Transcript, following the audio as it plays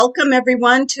Welcome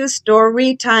everyone to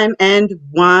Story Time and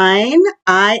Wine.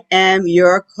 I am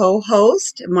your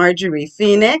co-host, Marjorie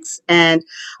Phoenix, and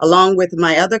along with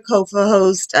my other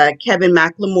co-host, Kevin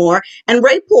McLemore, and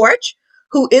Ray Porch,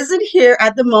 who isn't here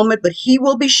at the moment, but he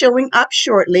will be showing up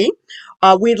shortly.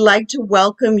 We'd like to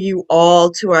welcome you all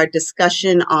to our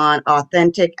discussion on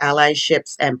authentic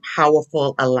allyships and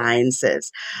powerful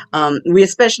alliances. We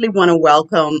especially want to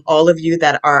welcome all of you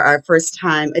that are our first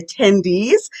time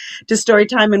attendees to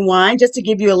Storytime and Wine, just to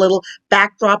give you a little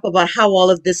backdrop about how all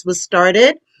of this was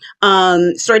started.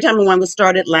 Storytime and Wine was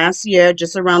started last year,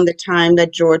 just around the time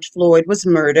that George Floyd was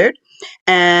murdered.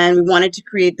 And we wanted to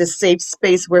create this safe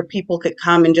space where people could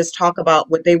come and just talk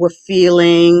about what they were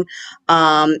feeling,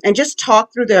 and just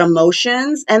talk through their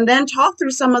emotions, and then talk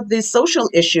through some of the social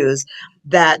issues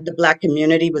that the Black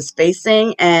community was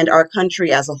facing and our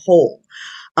country as a whole.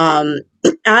 Um,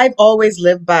 I've always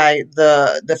lived by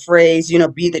the phrase,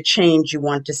 be the change you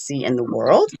want to see in the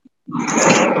world.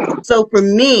 So for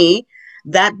me,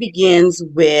 that begins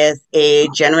with a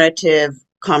generative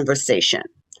conversation.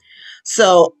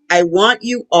 So I want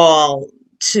you all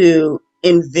to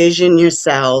envision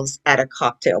yourselves at a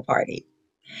cocktail party,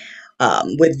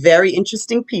 with very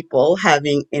interesting people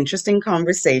having interesting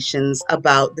conversations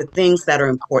about the things that are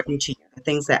important to you, the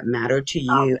things that matter to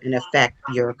you and affect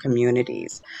your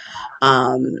communities.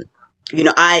 Um,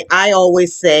 I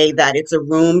always say that it's a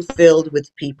room filled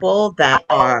with people that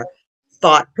are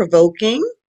thought provoking,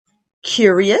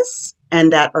 curious,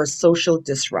 and that are social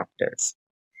disruptors.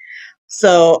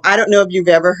 So I don't know if you've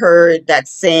ever heard that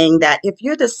saying that if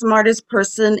you're the smartest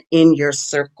person in your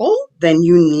circle, then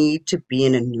you need to be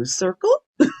in a new circle.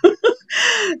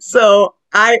 So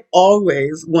I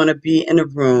always want to be in a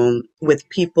room with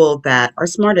people that are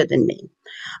smarter than me,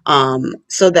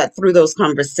 so that through those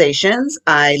conversations,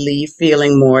 I leave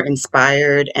feeling more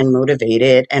inspired and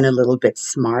motivated and a little bit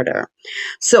smarter.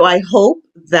 So I hope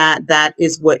that that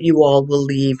is what you all will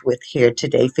leave with here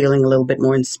today, feeling a little bit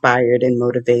more inspired and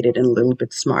motivated and a little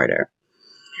bit smarter.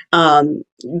 Um,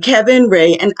 Kevin,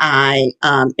 Ray, and I,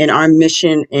 in our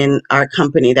mission in our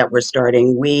company that we're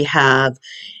starting, we have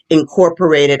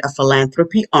incorporated a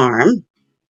philanthropy arm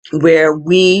where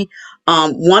we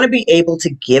want to be able to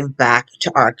give back to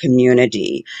our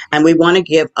community, and we want to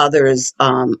give others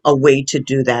a way to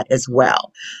do that as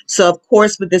well. So, of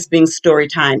course, with this being story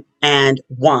time and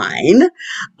wine,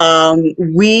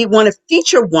 we want to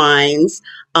feature wines.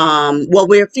 Well,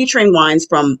 we're featuring wines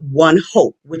from One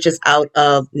Hope, which is out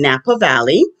of Napa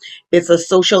Valley. It's a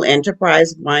social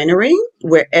enterprise winery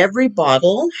where every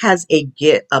bottle has a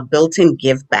built-in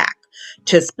give back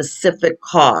to a specific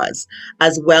cause,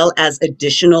 as well as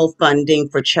additional funding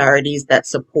for charities that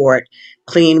support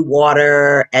clean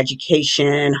water,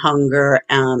 education, hunger,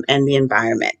 and the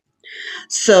environment.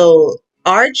 So,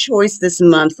 our choice this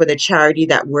month for the charity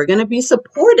that we're going to be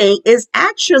supporting is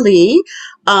actually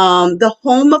the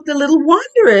Home of the Little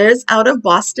Wanderers out of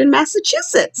Boston,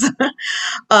 Massachusetts.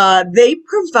 They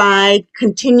provide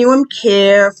continuum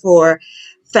care for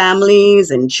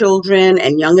families and children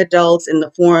and young adults in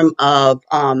the form of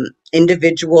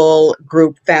individual,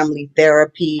 group, family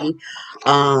therapy,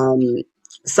 um,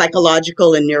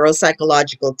 psychological and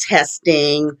neuropsychological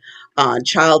testing,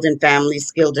 child and family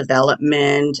skill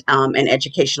development, and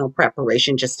educational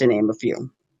preparation, just to name a few.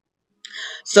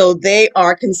 So they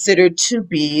are considered to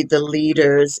be the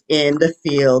leaders in the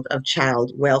field of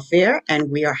child welfare,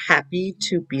 and we are happy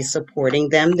to be supporting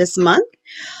them this month.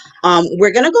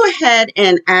 We're going to go ahead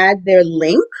and add their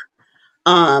link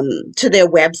to their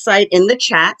website in the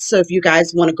chat. So if you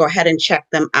guys want to go ahead and check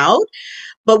them out,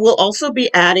 but we'll also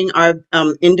be adding our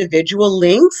individual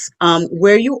links,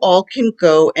 where you all can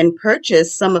go and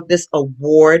purchase some of this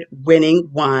award-winning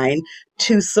wine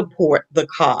to support the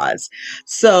cause.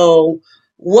 So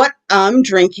what I'm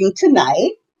drinking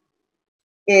tonight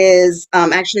is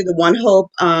actually the One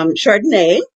Hope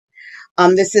Chardonnay.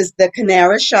 This is the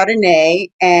Canara Chardonnay,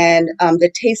 and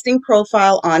the tasting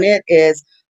profile on it is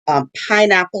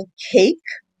pineapple cake,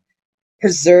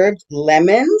 preserved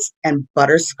lemons, and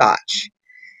butterscotch.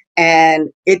 And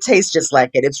it tastes just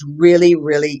like it. It's really,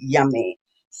 really yummy.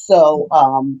 So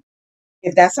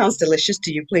if that sounds delicious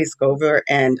to you, please go over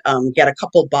and get a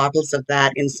couple bottles of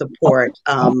that in support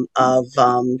of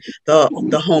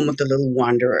the Home of the Little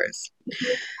Wanderers.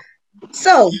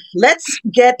 So let's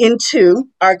get into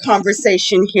our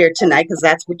conversation here tonight, because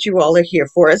that's what you all are here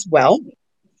for as well.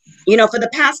 For the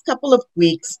past couple of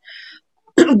weeks,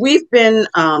 we've been,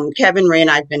 Kevin, Ray, and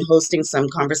I've been hosting some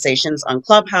conversations on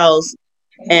Clubhouse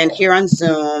and here on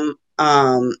Zoom,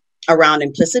 around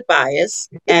implicit bias.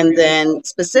 And then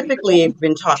specifically, I've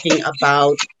been talking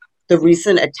about the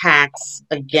recent attacks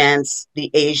against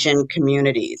the Asian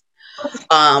communities.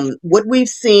 What we've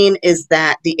seen is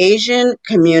that the Asian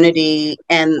community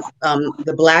and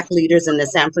the Black leaders in the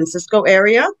San Francisco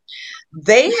area,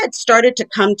 they had started to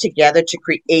come together to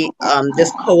create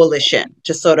this coalition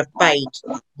to sort of fight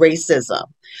racism.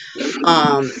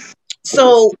 Um,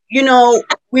 so,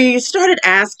 we started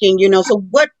asking, so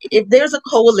what if there's a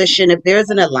coalition, if there's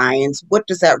an alliance, what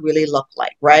does that really look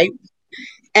like, right?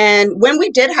 And when we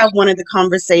did have one of the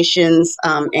conversations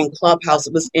in Clubhouse,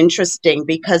 it was interesting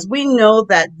because we know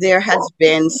that there has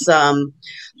been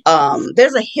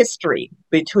there's a history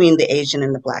between the Asian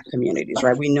and the Black communities,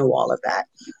 right? We know all of that.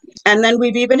 And then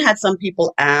we've even had some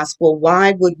people ask, well,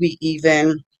 why would we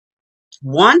even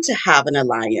want to have an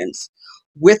alliance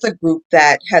with a group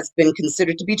that has been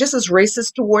considered to be just as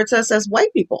racist towards us as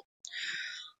white people?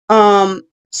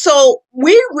 So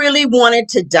we really wanted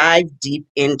to dive deep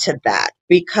into that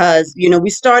because, we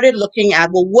started looking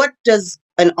at, well, what does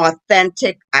an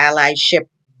authentic allyship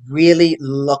really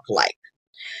look like?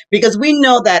 Because we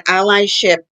know that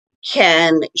allyship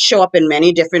can show up in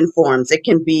many different forms. It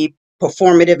can be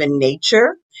performative in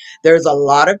nature. There's a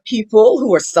lot of people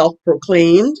who are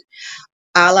self-proclaimed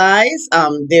allies.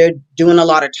 They're doing a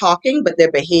lot of talking, but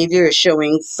their behavior is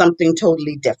showing something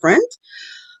totally different.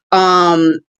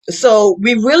 Um, so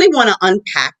we really want to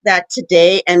unpack that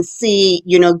today and see,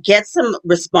 get some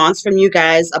response from you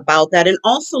guys about that and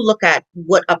also look at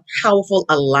what a powerful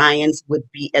alliance would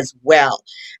be as well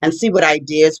and see what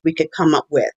ideas we could come up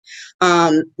with.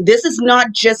 This is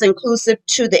not just inclusive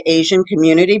to the Asian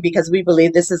community because we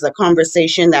believe this is a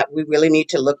conversation that we really need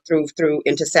to look through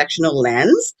intersectional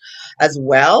lens as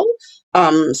well.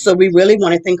 So we really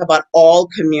want to think about all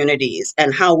communities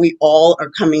and how we all are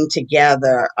coming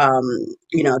together,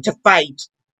 to fight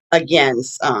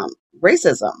against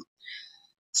racism.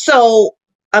 So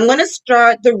I'm going to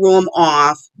start the room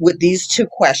off with these two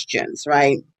questions,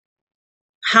 right?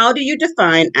 How do you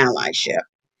define allyship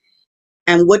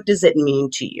and what does it mean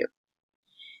to you?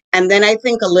 And then I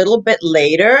think a little bit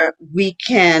later, we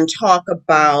can talk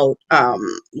about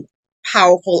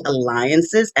powerful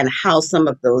alliances and how some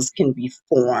of those can be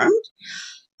formed.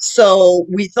 So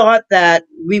we thought that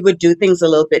we would do things a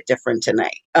little bit different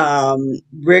tonight.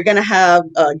 We're going to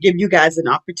give you guys an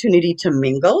opportunity to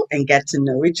mingle and get to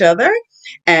know each other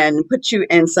and put you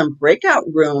in some breakout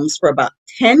rooms for about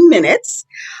 10 minutes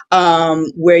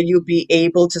where you'll be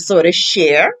able to sort of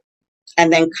share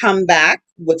and then come back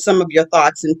with some of your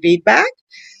thoughts and feedback.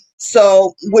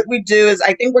 So what we do is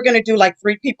I think we're going to do like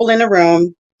 3 people in a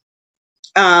room.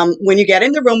 When you get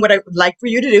in the room, what I would like for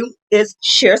you to do is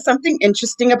share something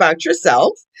interesting about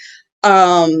yourself.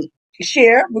 Um,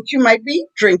 Share what you might be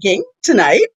drinking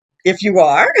tonight, if you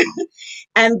are,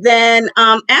 and then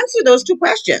answer those 2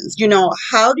 questions.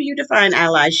 How do you define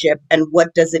allyship and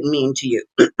what does it mean to you?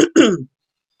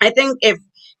 I think if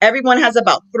everyone has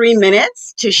about 3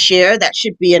 minutes to share, that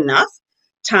should be enough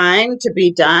time to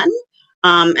be done.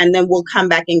 And then we'll come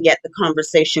back and get the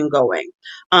conversation going.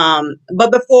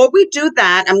 But before we do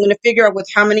that, I'm going to figure out with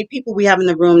how many people we have in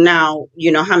the room now,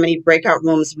 how many breakout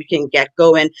rooms we can get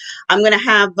going. I'm going to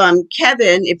have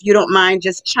Kevin, if you don't mind,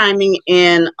 just chiming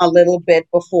in a little bit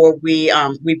before we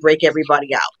break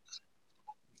everybody out.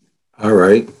 All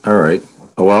right. All right.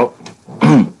 Well,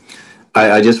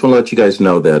 I just want to let you guys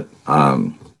know that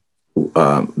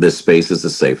this space is a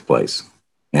safe place.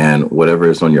 And whatever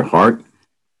is on your heart,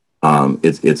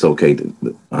 it's okay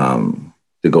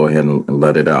to go ahead and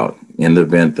let it out. In the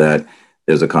event that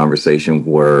there's a conversation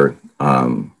where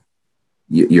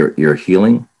you're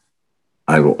healing,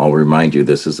 I'll remind you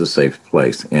this is a safe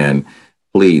place. And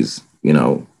please,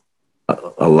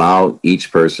 allow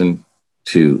each person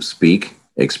to speak,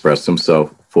 express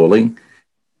themselves fully.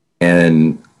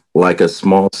 And like a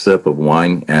small sip of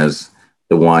wine, as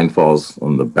the wine falls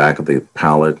on the back of the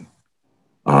palate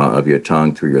of your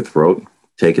tongue through your throat,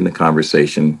 taking the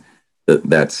conversation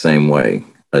that same way.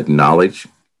 Acknowledge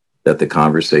that the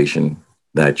conversation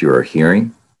that you are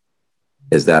hearing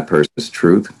is that person's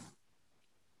truth.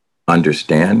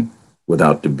 Understand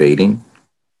without debating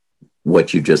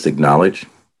what you just acknowledged.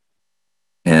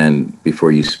 And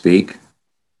before you speak,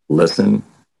 listen,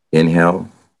 inhale,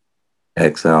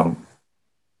 exhale,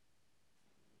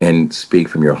 and speak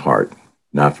from your heart,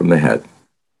 not from the head.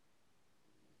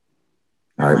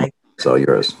 All right, it's all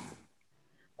yours.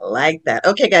 Like that.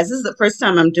 Okay, guys, this is the first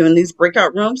time I'm doing these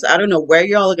breakout rooms. I don't know where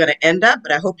y'all are going to end up,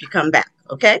 but I hope you come back.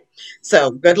 Okay,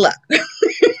 so good luck.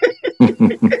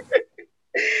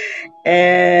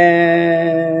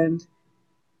 And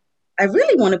I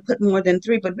really want to put more than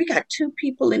 3, but we got 2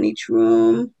 people in each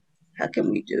room. How can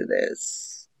we do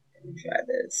this? Try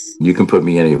this. You can put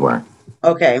me anywhere.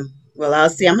 Okay. Well, I'll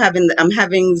see. I'm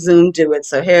having Zoom do it.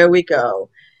 So here we go.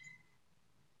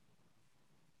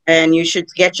 And you should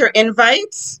get your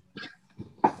invites.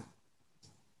 All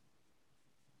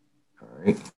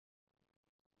right.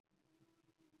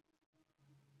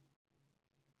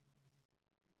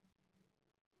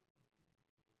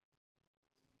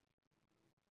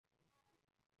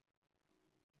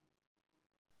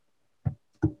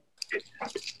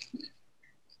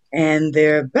 And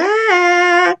they're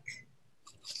back.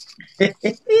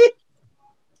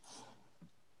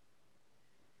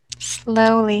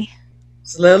 Slowly.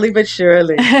 Slowly but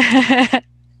surely.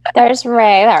 There's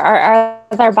Ray,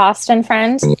 our Boston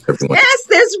friend. Everyone. Yes,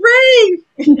 there's Ray.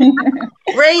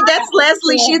 Ray, that's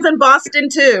Leslie. She's in Boston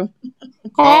too.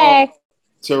 Hey. Oh,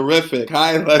 terrific.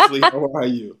 Hi, Leslie. How are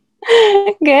you?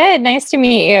 Good. Nice to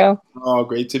meet you. Oh,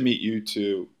 great to meet you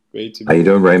too. Great to How meet you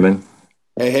doing, Raymond?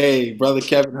 Hey, brother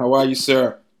Kevin. How are you,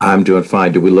 sir? I'm doing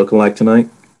fine. Do we look alike tonight?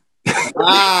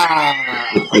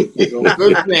 Ah,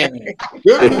 good man.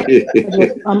 Good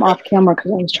man. I'm off camera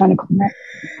because I was trying to clean up.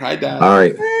 Hi, Dad. All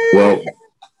right. Well,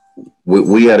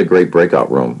 we had a great breakout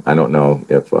room. I don't know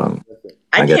if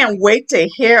I can't wait to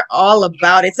hear all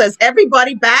about it. It says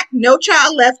everybody back, no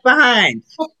child left behind.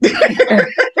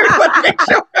 Everybody make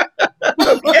sure.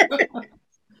 Okay.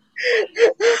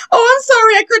 Oh, I'm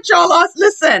sorry I cut y'all off.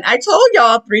 Listen, I told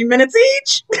y'all 3 minutes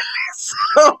each.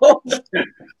 So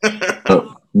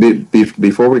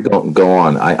before we go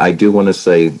on, I do want to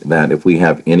say that if we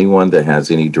have anyone that has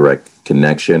any direct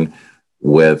connection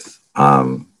with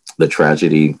the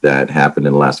tragedy that happened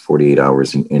in the last 48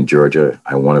 hours in Georgia,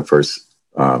 I want to first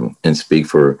and speak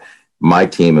for my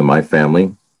team and my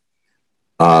family,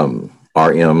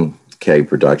 RMK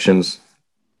Productions,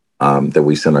 that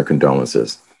we send our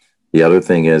condolences. The other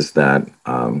thing is that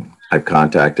I've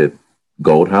contacted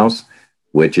Gold House,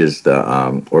 which is the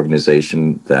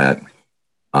organization that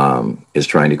is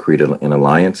trying to create an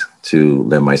alliance to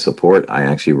lend my support. I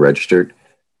actually registered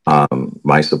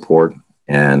my support,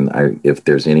 and if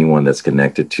there's anyone that's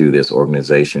connected to this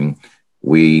organization,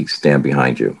 we stand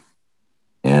behind you.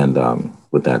 And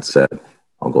with that said,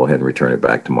 I'll go ahead and return it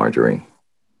back to Marjorie.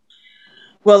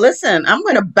 well, listen, I'm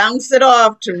going to bounce it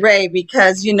off to Ray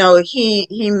because,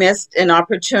 he missed an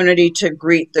opportunity to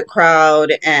greet the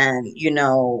crowd and,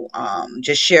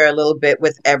 just share a little bit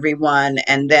with everyone.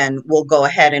 And then we'll go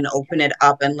ahead and open it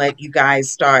up and let you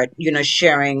guys start,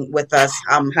 sharing with us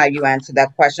how you answer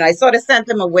that question. I sort of sent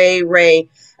them away, Ray,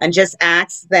 and just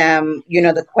asked them,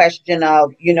 the question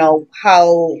of,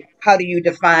 how do you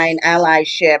define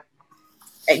allyship?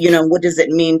 What does it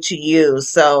mean to you?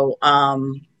 So,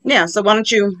 yeah. So why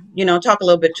don't you, talk a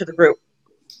little bit to the group?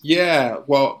 Yeah.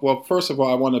 Well. First of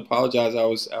all, I want to apologize.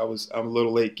 I'm a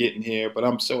little late getting here, but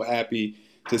I'm so happy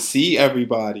to see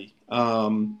everybody.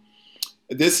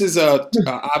 This is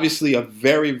obviously a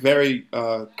very, very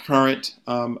current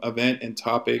event and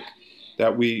topic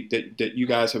that you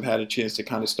guys have had a chance to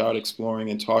kind of start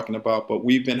exploring and talking about. But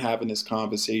we've been having this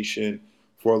conversation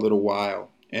for a little while,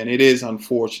 and it is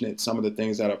unfortunate some of the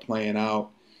things that are playing out.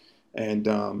 And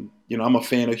I'm a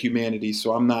fan of humanity,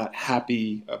 so I'm not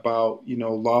happy about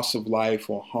loss of life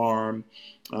or harm.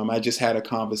 I just had a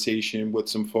conversation with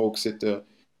some folks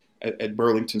at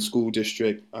Burlington School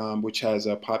District, which has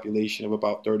a population of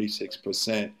about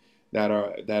 36% that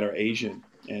are Asian,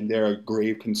 and there are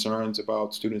grave concerns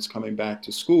about students coming back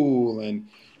to school, and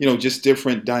just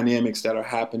different dynamics that are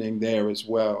happening there as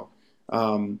well.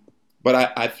 But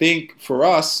I think for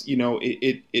us,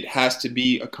 it has to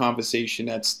be a conversation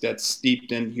that's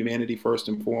steeped in humanity first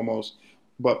and foremost,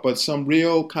 but some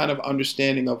real kind of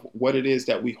understanding of what it is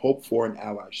that we hope for in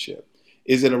allyship.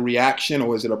 Is it a reaction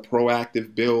or is it a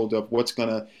proactive build of what's going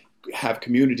to have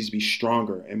communities be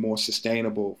stronger and more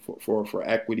sustainable for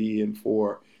equity and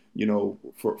for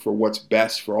what's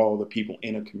best for all the people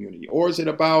in a community? Or is it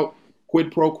about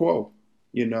quid pro quo?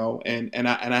 And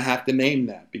I have to name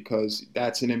that because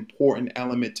that's an important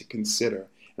element to consider.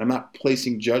 And I'm not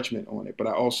placing judgment on it, but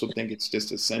I also think it's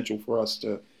just essential for us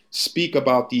to speak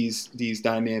about these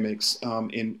dynamics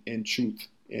in truth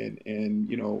and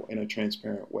in a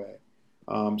transparent way.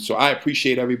 So I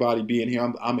appreciate everybody being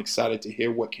here. I'm excited to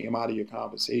hear what came out of your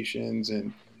conversations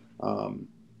and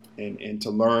to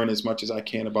learn as much as I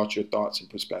can about your thoughts and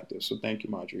perspectives. So thank you,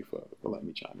 Marjorie, for letting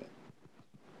me chime in.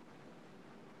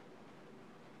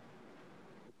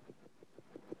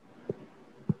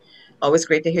 Always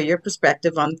great to hear your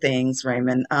perspective on things,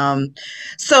 Raymond.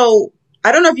 So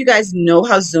I don't know if you guys know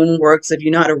how Zoom works, if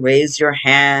you know how to raise your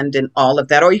hand and all of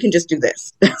that, or you can just do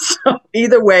this. So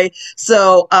either way.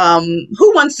 So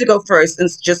who wants to go first and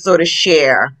just sort of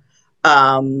share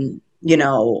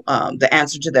the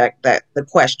answer to that the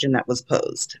question that was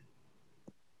posed.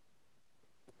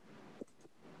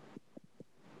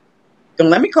 Don't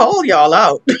let me call y'all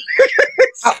out.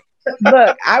 Oh,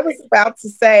 look, I was about to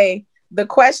say the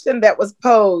question that was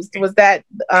posed was that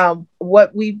how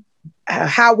we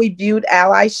viewed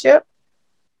allyship.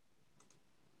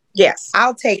 Yes.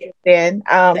 I'll take it then.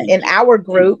 Thank In you. our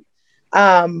group,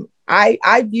 I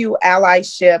view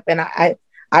allyship, and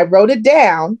I wrote it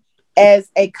down as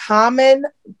a common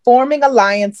forming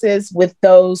alliances with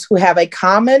those who have a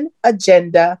common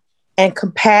agenda and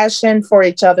compassion for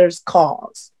each other's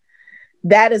cause.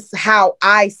 That is how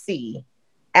I see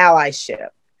allyship.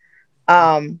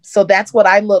 So that's what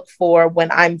I look for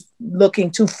when I'm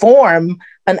looking to form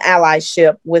an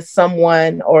allyship with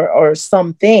someone or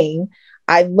something.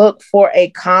 I look for a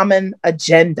common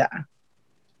agenda,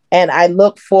 and I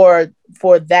look for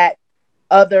that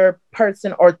other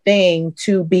person or thing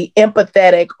to be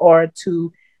empathetic or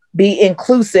to be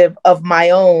inclusive of my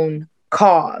own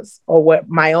cause or what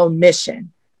my own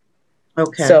mission.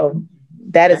 Okay. So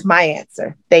that is my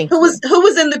answer. Thank you. Who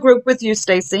was in the group with you,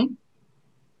 Stacy?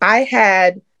 I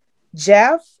had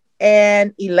Jeff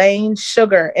and Elaine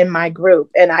Sugar in my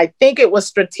group. And I think it was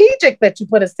strategic that you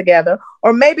put us together,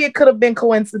 or maybe it could have been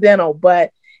coincidental,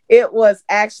 but it was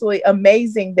actually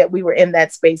amazing that we were in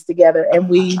that space together and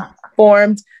we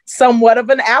formed somewhat of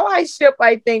an allyship,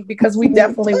 I think, because we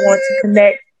definitely want to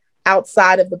connect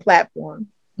outside of the platform.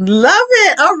 Love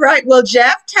it. All right. Well,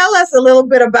 Jeff, tell us a little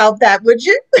bit about that, would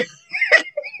you?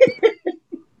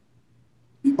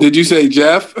 Did you say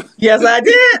Jeff? Yes, I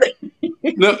did.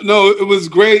 No, it was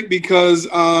great because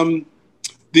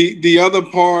the other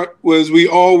part was we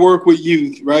all work with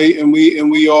youth, right? And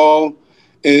we all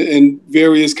in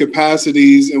various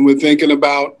capacities, and we're thinking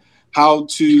about how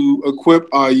to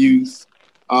equip our youth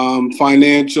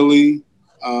financially,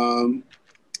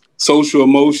 social,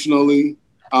 emotionally,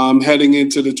 heading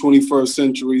into the 21st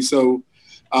century. So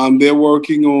they're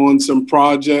working on some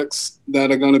projects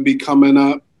that are going to be coming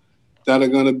up that are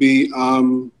going to be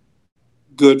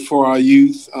good for our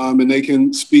youth, and they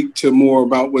can speak to more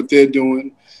about what they're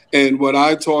doing. And what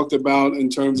I talked about in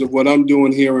terms of what I'm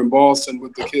doing here in Boston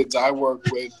with the kids I work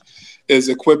with is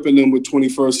equipping them with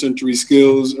 21st century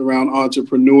skills around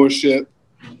entrepreneurship,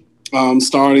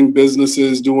 starting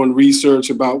businesses, doing research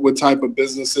about what type of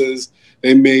businesses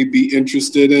they may be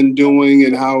interested in doing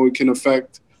and how it can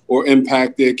affect or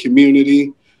impact their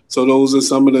community. So those are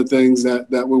some of the things that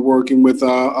we're working with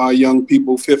our young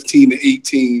people, 15 to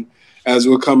 18, as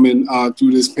we're coming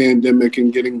through this pandemic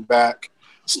and getting back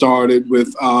started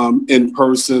with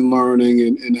in-person learning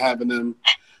and having them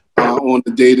on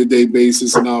a day-to-day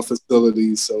basis in our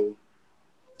facilities. So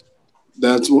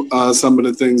that's some of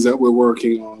the things that we're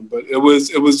working on. But it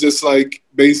was just like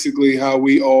basically how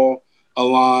we all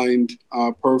aligned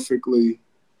perfectly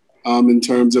in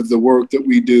terms of the work that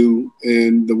we do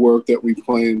and the work that we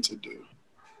plan to do.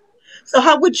 So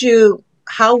how would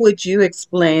you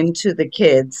explain to the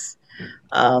kids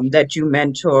that you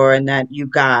mentor and that you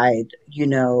guide,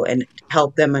 and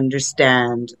help them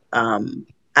understand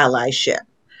allyship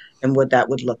and what that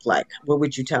would look like? What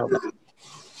would you tell them?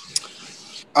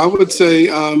 I would say,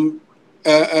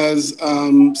 as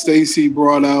Stacy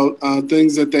brought out,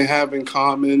 things that they have in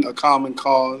common, a common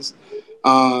cause,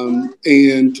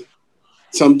 and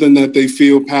something that they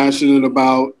feel passionate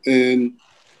about, and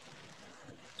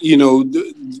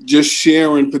just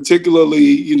sharing.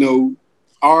 Particularly,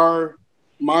 our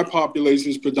my population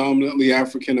is predominantly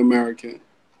African American,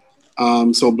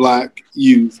 so Black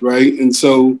youth, right? And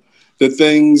so the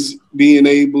things being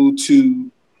able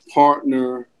to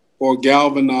partner or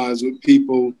galvanize with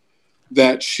people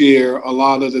that share a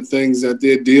lot of the things that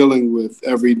they're dealing with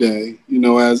every day,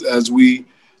 as we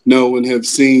know and have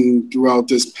seen throughout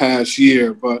this past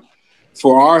year. But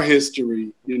for our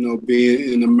history,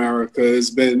 being in America, it's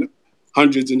been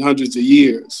hundreds and hundreds of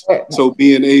years. So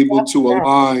being able to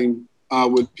align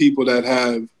with people that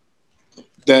have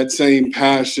that same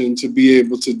passion to be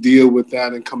able to deal with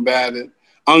that and combat it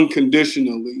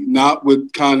unconditionally, not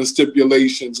with kind of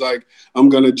stipulations like I'm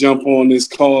going to jump on this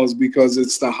cause because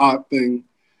it's the hot thing,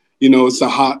 it's the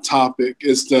hot topic,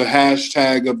 it's the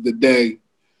hashtag of the day,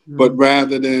 but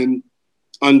rather than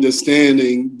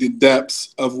understanding the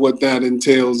depths of what that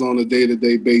entails on a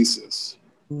day-to-day basis.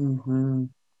 Mm-hmm.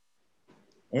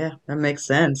 Yeah, that makes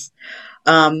sense.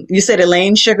 You said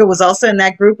Elaine Sugar was also in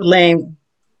that group. Elaine,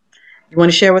 you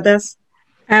want to share with us?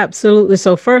 Absolutely.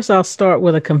 So first I'll start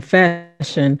with a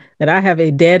confession that I have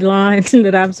a deadline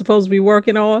that I'm supposed to be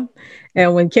working on.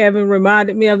 And when Kevin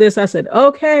reminded me of this, I said,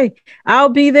 okay, I'll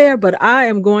be there, but I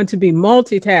am going to be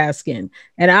multitasking.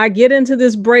 And I get into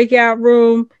this breakout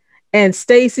room and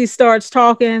Stacy starts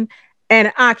talking,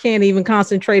 and I can't even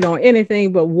concentrate on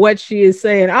anything but what she is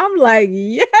saying. I'm like,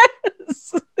 yes.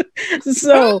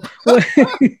 So when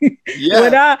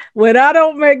Yes. I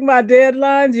don't make my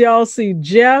deadlines, y'all see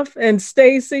Jeff and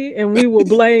Stacy, and we will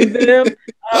blame them.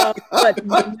 But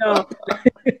no,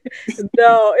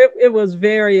 no, it was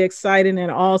very exciting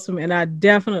and awesome, and I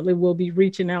definitely will be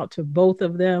reaching out to both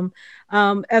of them.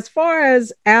 As far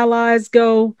as allies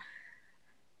go,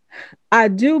 I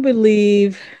do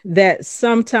believe that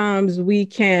sometimes we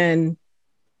can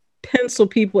pencil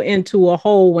people into a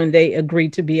hole when they agree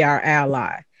to be our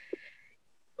ally.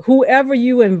 Whoever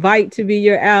you invite to be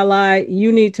your ally,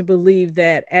 you need to believe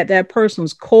that at that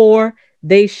person's core,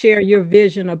 they share your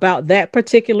vision about that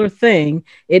particular thing.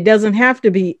 It doesn't have to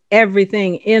be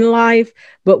everything in life,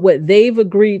 but what they've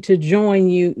agreed to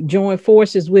join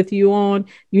forces with you on,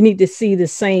 you need to see the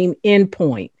same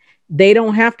endpoint. They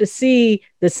don't have to see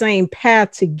the same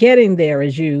path to getting there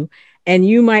as you. And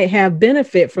you might have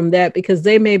benefit from that because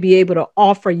they may be able to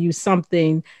offer you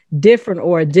something different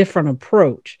or a different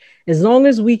approach. As long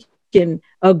as we can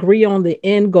agree on the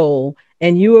end goal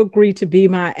and you agree to be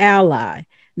my ally.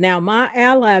 Now, my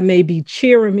ally may be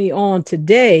cheering me on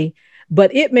today,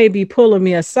 but it may be pulling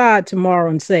me aside tomorrow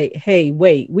and say, hey,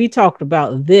 wait, we talked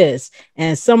about this,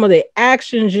 and some of the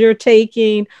actions you're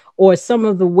taking or some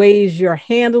of the ways you're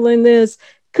handling this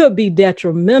could be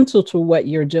detrimental to what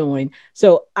you're doing.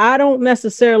 So I don't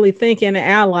necessarily think an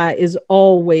ally is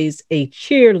always a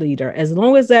cheerleader. As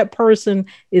long as that person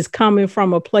is coming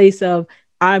from a place of,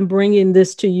 I'm bringing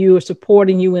this to you or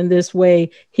supporting you in this way.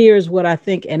 Here's what I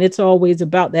think. And it's always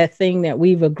about that thing that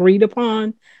we've agreed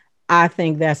upon. I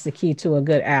think that's the key to a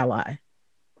good ally.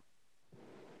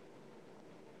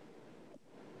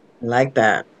 I like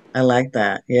that. I like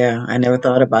that. Yeah, I never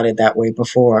thought about it that way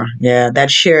before. Yeah,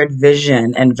 that shared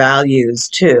vision and values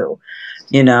too.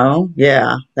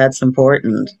 Yeah, that's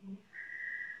important.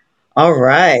 All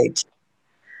right.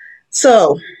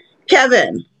 So,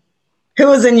 Kevin, who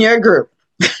was in your group?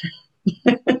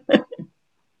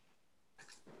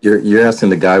 You're asking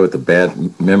the guy with the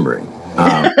bad memory.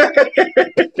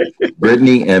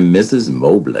 Brittany and Mrs.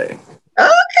 Mobley.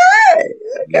 Okay.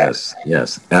 Yes,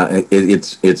 yes.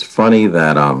 It's funny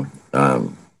that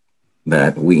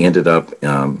that we ended up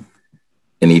in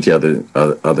each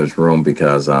other's room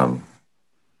because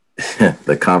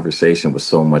the conversation was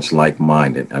so much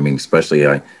like-minded. I mean, especially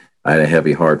I had a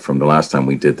heavy heart from the last time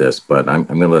we did this, but I'm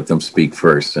going to let them speak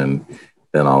first, and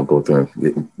then I'll go through.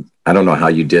 I don't know how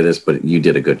you did this, but you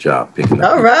did a good job picking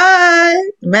up. All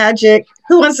right. Magic.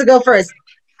 Who wants to go first?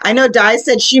 I know Di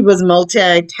said she was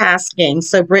multitasking.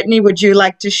 So, Brittany, would you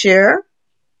like to share?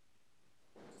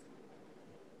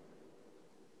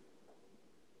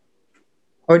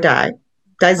 Or Di? I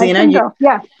Dizina, can go.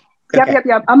 Yeah. Yep, okay. yep,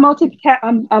 yep.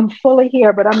 I'm fully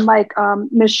here, but I'm like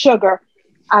Miss Sugar.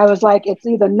 I was like, it's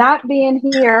either not being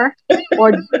here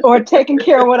or taking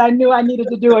care of what I knew I needed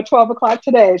to do at 12 o'clock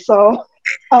today. So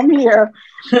I'm here.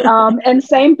 And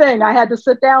same thing. I had to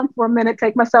sit down for a minute,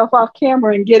 take myself off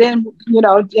camera and get in,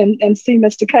 and see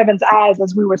Mr. Kevin's eyes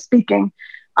as we were speaking.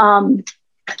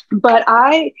 But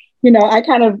I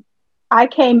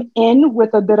came in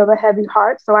with a bit of a heavy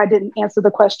heart, so I didn't answer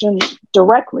the question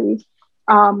directly.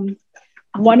 One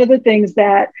of the things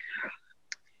that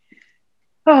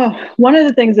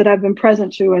I've been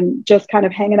present to and just kind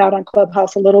of hanging out on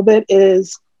Clubhouse a little bit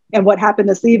and what happened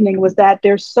this evening was that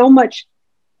there's so much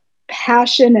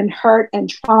passion and hurt and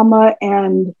trauma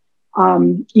and,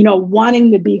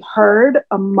 wanting to be heard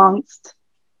amongst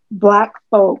Black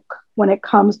folk when it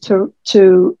comes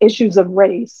to issues of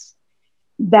race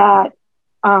that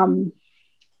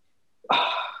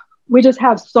we just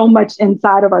have so much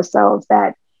inside of ourselves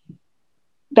that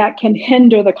can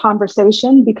hinder the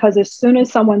conversation, because as soon as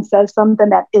someone says something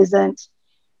that isn't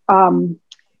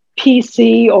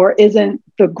PC or isn't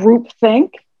the group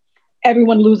think,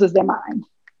 everyone loses their mind.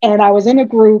 And I was in a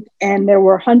group and there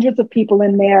were hundreds of people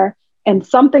in there, and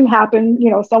something happened,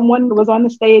 someone was on the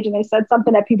stage and they said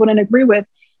something that people didn't agree with,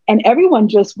 and everyone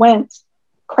just went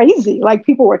crazy. Like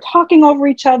people were talking over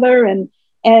each other. And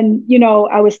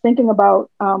I was thinking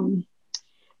about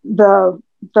the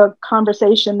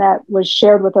conversation that was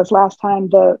shared with us last time,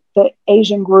 the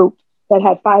Asian group that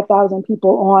had 5,000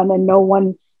 people on and no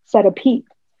one said a peep.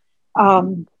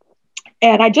 And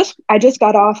I just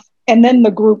got off, and then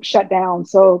the group shut down.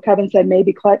 So Kevin said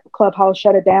maybe Clubhouse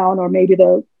shut it down, or maybe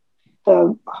the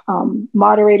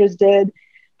moderators did.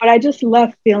 But I just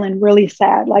left feeling really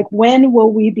sad. Like, when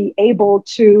will we be able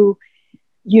to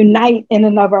unite in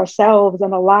and of ourselves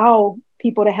and allow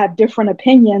people to have different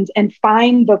opinions and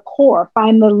find the core,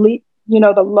 find the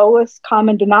lowest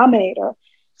common denominator,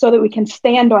 so that we can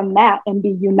stand on that and be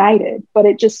united. But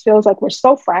it just feels like we're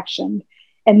so fractioned.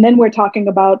 And then we're talking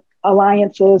about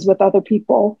alliances with other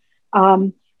people.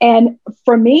 And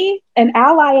for me, an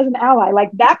ally is an ally. Like,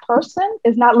 that person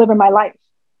is not living my life.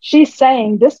 She's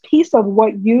saying, this piece of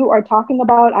what you are talking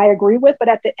about, I agree with. But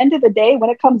at the end of the day,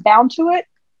 when it comes down to it,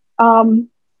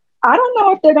 I don't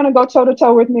know if they're going to go toe to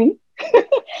toe with me.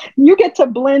 You get to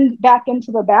blend back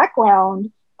into the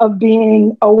background of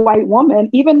being a white woman,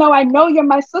 even though I know you're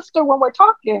my sister when we're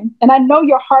talking, and I know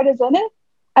your heart is in it.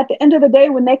 At the end of the day,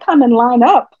 when they come and line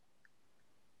up,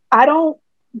 I don't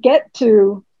get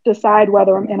to decide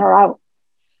whether I'm in or out.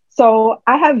 So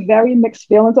I have very mixed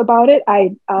feelings about it.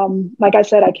 Like I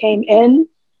said, I came in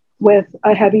with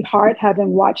a heavy heart, having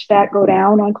watched that go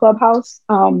down on Clubhouse.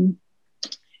 And,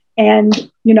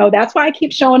 that's why I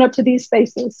keep showing up to these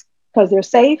spaces, because they're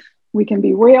safe. We can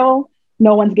be real.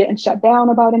 No one's getting shut down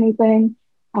about anything.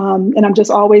 And I'm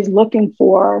just always looking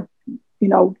for,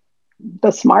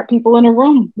 the smart people in a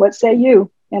room. What say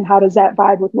you? And how does that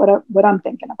vibe with what I'm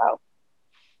thinking about?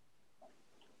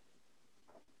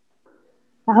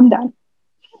 I'm done.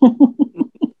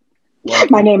 Well,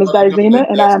 My name is Darzina,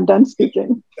 and I am done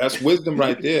speaking. That's wisdom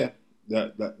right there.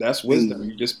 That's wisdom.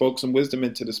 You just spoke some wisdom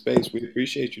into the space. We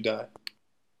appreciate you, Di.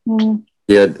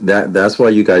 Yeah, that's why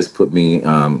you guys put me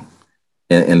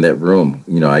in that room.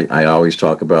 I always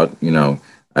talk about, I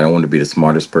don't want to be the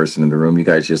smartest person in the room. You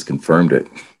guys just confirmed it.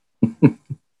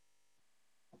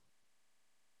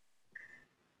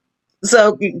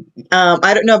 So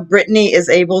I don't know if Brittany is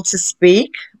able to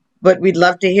speak, but we'd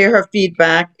love to hear her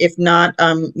feedback. If not,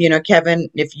 Kevin,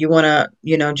 if you want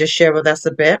to, just share with us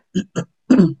a bit.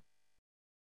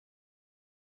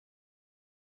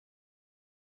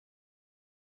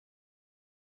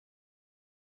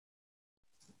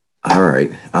 All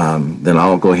right. Then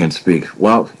I'll go ahead and speak.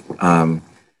 Well, when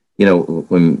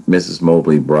Mrs.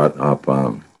 Mobley brought up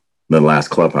the last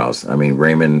Clubhouse, I mean,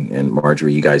 Raymond and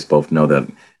Marjorie, you guys both know that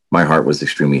my heart was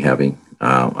extremely heavy.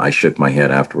 I shook my head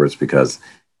afterwards because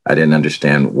I didn't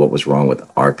understand what was wrong with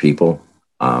our people.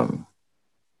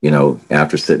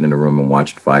 After sitting in a room and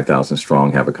watching 5,000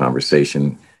 Strong have a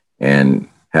conversation and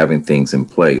having things in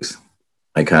place,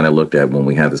 I kind of looked at when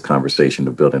we had this conversation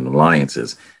of building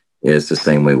alliances. It's the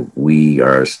same way we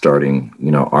are starting,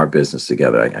 our business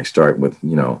together. I start with,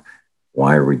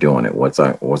 why are we doing it? What's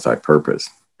our purpose?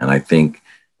 And I think,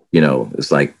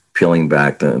 it's like peeling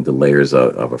back the layers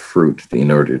of a fruit.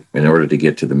 In order to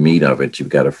get to the meat of it, you've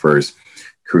got to first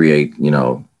create,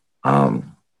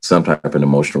 some type of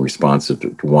emotional response to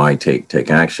why take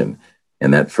action.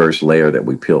 And that first layer that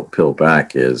we peel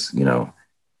back is,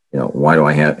 why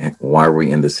are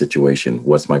we in this situation?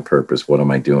 What's my purpose? What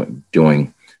am I doing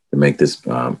to make this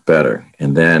better?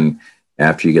 And then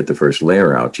after you get the first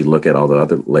layer out, you look at all the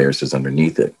other layers that's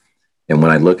underneath it. And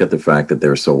when I look at the fact that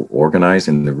they're so organized,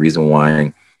 and the reason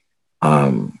why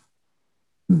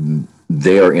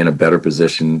they are in a better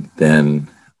position than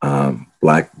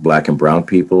black and brown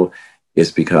people, is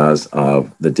because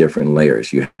of the different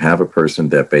layers. You have a person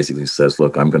that basically says,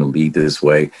 look, I'm going to lead this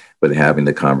way, but having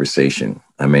the conversation.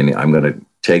 I mean, I'm going to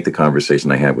take the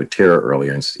conversation I had with Tara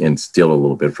earlier and steal a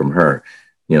little bit from her.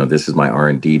 This is my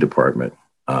R&D department,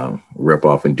 rip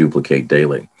off and duplicate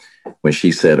daily. When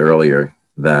she said earlier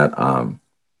that,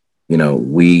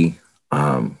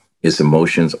 it's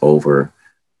emotions over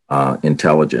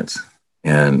intelligence.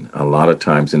 And a lot of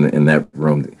times in that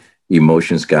room,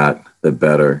 emotions got the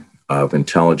better of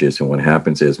intelligence. And what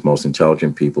happens is most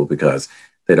intelligent people, because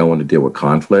they don't want to deal with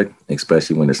conflict,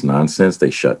 especially when it's nonsense,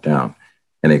 they shut down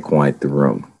and they quiet the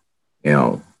room.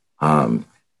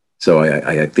 So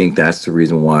I think that's the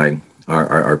reason why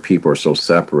our people are so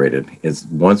separated. Is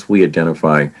once we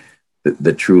identify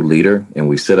the true leader and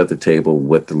we sit at the table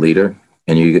with the leader,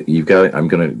 and you've got, I'm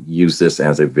going to use this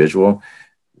as a visual.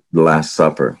 The Last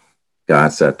Supper,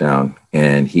 God sat down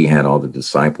and he had all the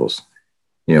disciples.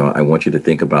 I want you to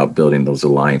think about building those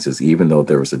alliances, even though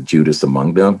there was a Judas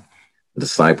among them, the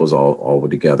disciples all were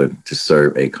together to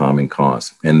serve a common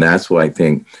cause. And that's why I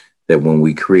think that when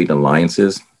we create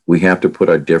alliances, we have to put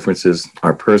our differences,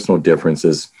 our personal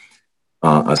differences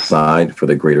aside for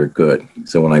the greater good.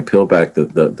 So when I peel back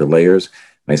the layers,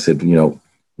 I said,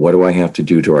 what do I have to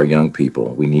do to our young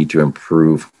people? We need to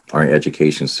improve our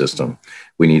education system.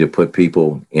 We need to put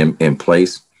people in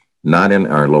place, not in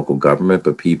our local government,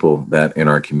 but people that in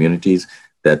our communities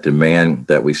that demand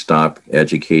that we stop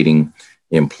educating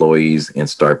employees and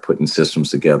start putting systems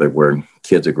together where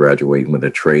kids are graduating with a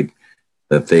trade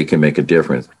that they can make a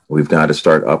difference. We've got to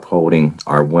start upholding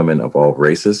our women of all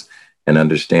races and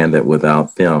understand that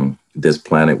without them, this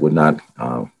planet would not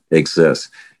exist.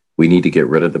 We need to get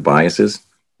rid of the biases.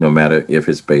 no matter if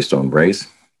it's based on race,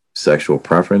 sexual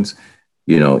preference,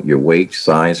 your weight,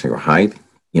 size, your height.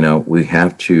 We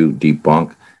have to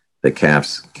debunk the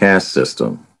caste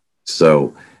system.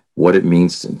 So what it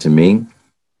means to me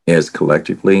is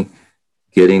collectively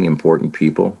getting important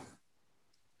people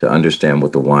to understand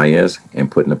what the why is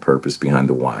and putting a purpose behind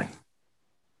the why.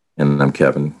 And I'm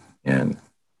Kevin, and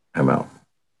I'm out.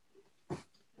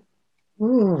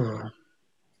 Ooh,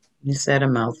 you said a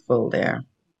mouthful there.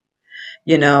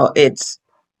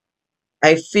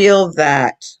 I feel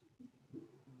that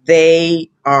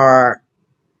they are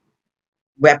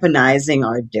weaponizing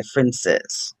our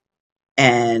differences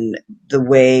and the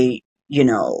way,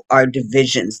 our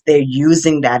divisions. They're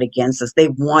using that against us. They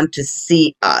want to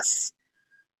see us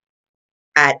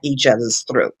at each other's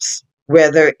throats,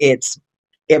 whether it's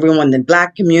everyone in the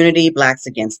Black community, Blacks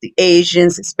against the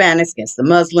Asians, Hispanics against the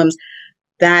Muslims.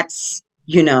 That's,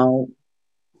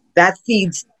 that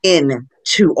feeds in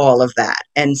to all of that.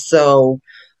 And so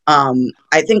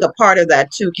I think a part of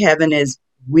that too, Kevin, is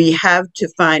we have to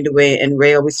find a way, and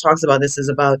Ray always talks about this, is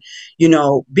about,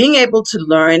 being able to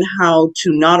learn how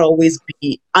to not always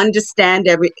understand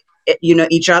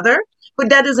each other, but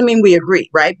that doesn't mean we agree,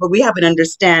 right? But we have an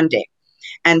understanding.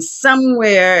 And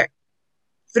somewhere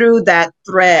through that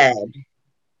thread,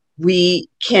 we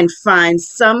can find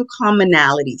some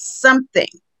commonality,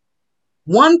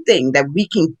 one thing that we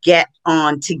can get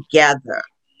on together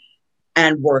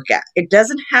and work at. It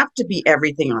doesn't have to be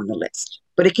everything on the list,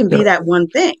 but it can be Yeah. that one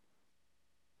thing.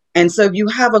 And so if you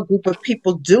have a group of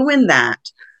people doing that,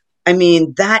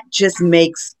 that just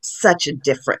makes such a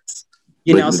difference.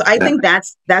 So I think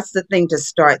that's the thing to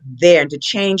start there, to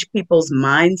change people's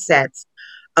mindsets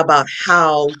about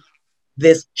how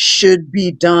this should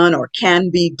be done or can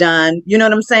be done. You know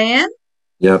what I'm saying?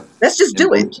 Yep. Let's just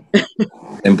do it.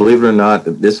 And believe it or not,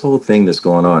 this whole thing that's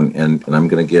going on, and I'm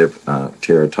going to give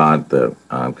Tara Todd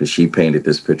because she painted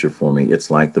this picture for me. It's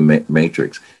like the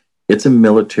Matrix. It's a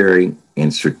military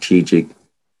and strategic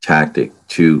tactic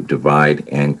to divide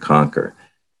and conquer.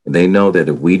 They know that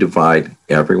if we divide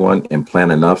everyone and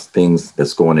plan enough things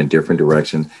that's going in different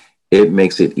directions, it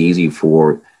makes it easy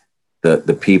for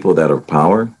the people that are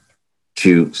power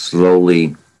to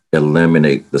slowly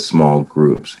eliminate the small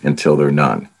groups until they're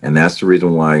none. And that's the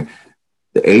reason why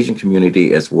the Asian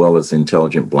community, as well as the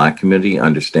intelligent Black community,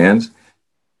 understands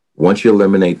once you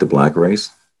eliminate the Black race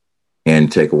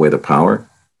and take away the power,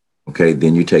 okay,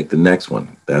 then you take the next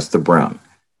one. That's the brown.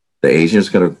 The Asian is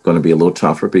going to be a little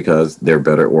tougher because they're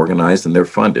better organized and they're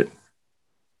funded.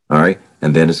 All right.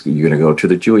 And then you're going to go to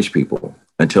the Jewish people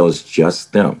until it's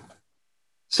just them.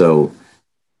 So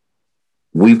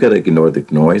we've got to ignore the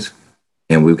noise,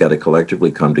 and we've got to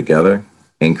collectively come together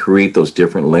and create those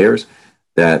different layers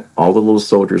that all the little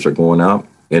soldiers are going out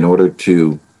in order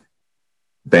to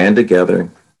band together,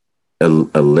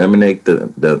 eliminate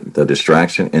the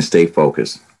distraction, and stay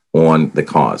focused on the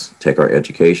cause. Take our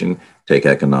education, take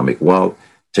economic wealth,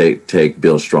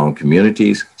 build strong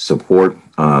communities, support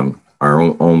our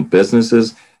own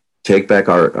businesses, take back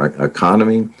our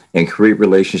economy, and create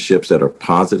relationships that are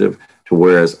positive, to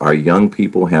whereas our young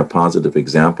people have positive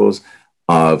examples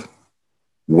of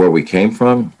where we came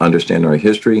from, understand our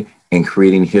history, and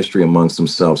creating history amongst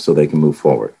themselves so they can move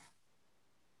forward.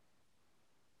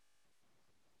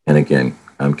 And again,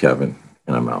 I'm Kevin,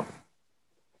 and I'm out.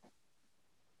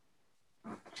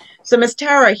 So, Ms.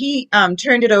 Tara, he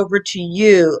turned it over to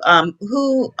you.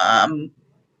 Who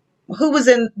was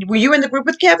were you in the group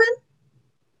with Kevin?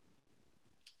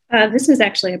 This is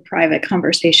actually a private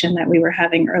conversation that we were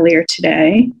having earlier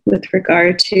today with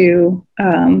regard to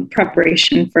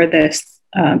preparation for this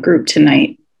group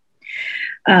tonight.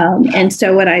 And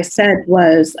so what I said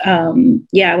was, when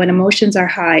emotions are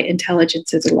high,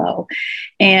 intelligence is low,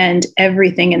 and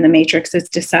everything in the matrix is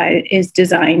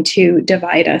designed to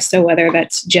divide us. So whether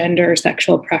that's gender,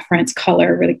 sexual preference,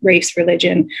 color, race,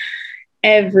 religion,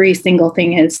 every single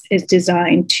thing is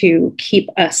designed to keep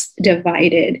us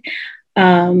divided.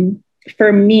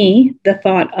 For me, the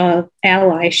thought of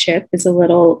allyship is a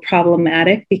little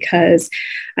problematic because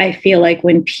I feel like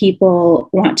when people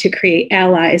want to create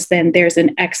allies, then there's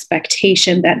an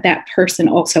expectation that that person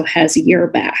also has your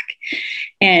back.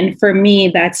 And for me,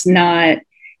 that's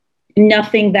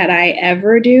nothing that I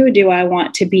ever do I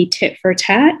want to be tit for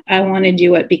tat. I want to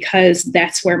do it because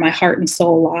that's where my heart and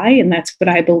soul lie, and that's what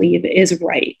I believe is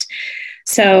right.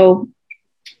 So,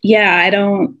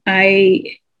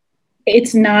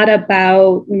 it's not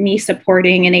about me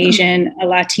supporting an Asian, a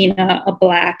Latina, a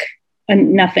Black,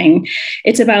 nothing.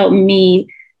 It's about me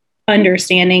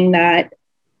understanding that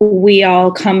we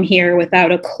all come here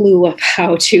without a clue of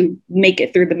how to make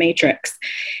it through the matrix.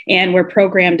 And we're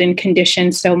programmed and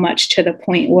conditioned so much to the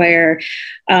point where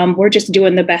we're just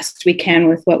doing the best we can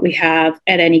with what we have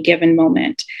at any given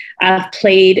moment. I've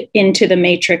played into the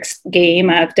matrix game.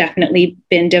 I've definitely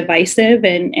been divisive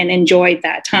and enjoyed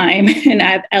that time. And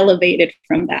I've elevated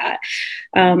from that.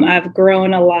 I've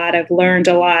grown a lot. I've learned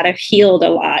a lot. I've healed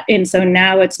a lot. And so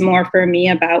now it's more for me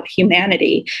about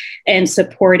humanity and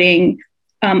supporting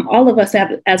all of us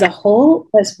as a whole,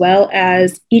 as well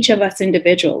as each of us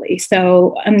individually.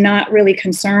 So I'm not really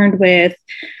concerned with,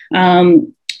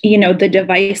 the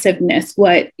divisiveness.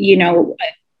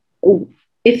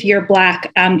 If you're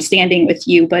Black, I'm standing with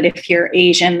you, but if you're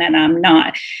Asian, then I'm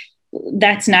not.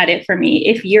 That's not it for me.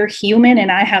 If you're human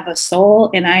and I have a soul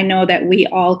and I know that we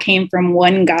all came from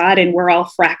one God and we're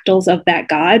all fractals of that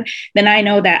God, then I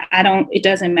know that it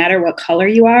doesn't matter what color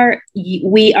you are,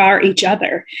 we are each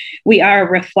other. We are a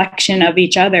reflection of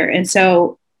each other. And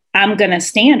so I'm going to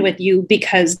stand with you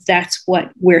because that's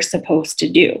what we're supposed to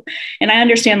do. And I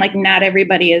understand not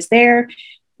everybody is there.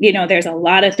 There's a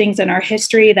lot of things in our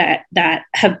history that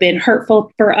have been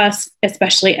hurtful for us,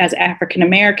 especially as African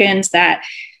Americans, that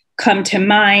come to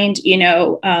mind.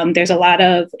 There's a lot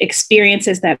of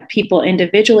experiences that people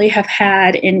individually have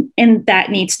had, and that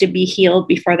needs to be healed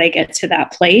before they get to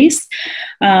that place.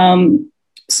 I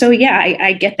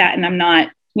get that. And I'm not,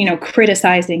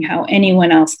 criticizing how anyone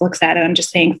else looks at it. I'm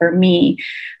just saying for me,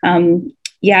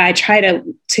 I try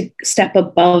to step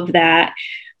above that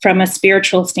from a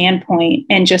spiritual standpoint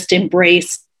and just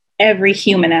embrace every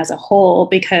human as a whole,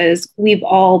 because we've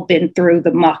all been through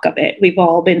the muck of it. We've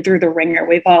all been through the ringer.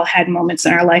 We've all had moments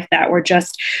in our life that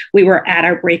we were at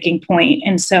our breaking point.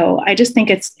 And so I just think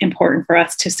it's important for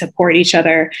us to support each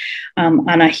other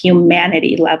on a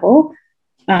humanity level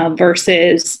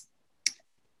versus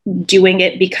doing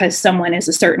it because someone is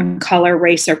a certain color,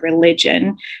 race, or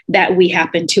religion that we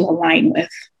happen to align with.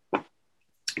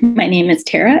 My name is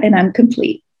Tara, and I'm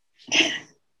complete.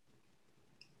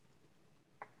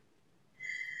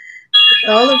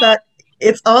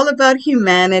 It's all about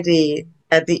humanity.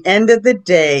 At the end of the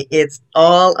day, it's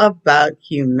all about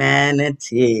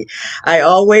humanity. I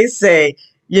always say,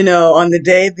 on the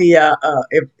day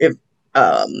if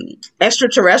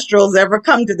extraterrestrials ever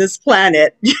come to this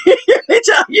planet, they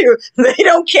tell you they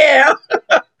don't care.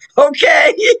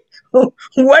 Okay,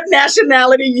 what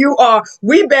nationality you are,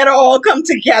 we better all come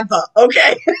together.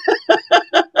 Okay,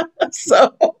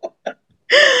 so.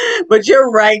 But you're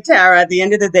right, Tara. At the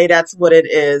end of the day, that's what it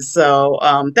is. So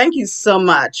thank you so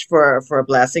much for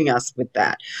blessing us with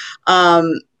that.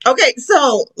 Okay,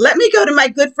 so let me go to my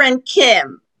good friend,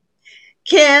 Kim.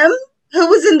 Kim, who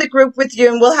was in the group with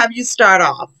you? And we'll have you start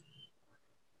off.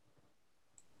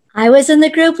 I was in the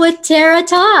group with Tara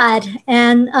Todd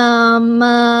and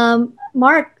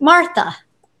Martha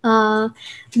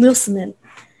Musselman.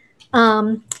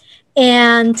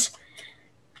 And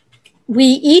we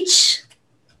each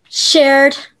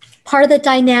shared part of the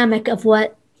dynamic of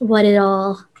what it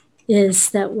all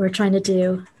is that we're trying to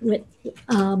do with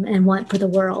and want for the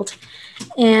world.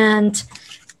 And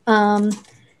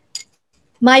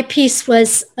my piece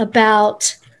was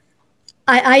about,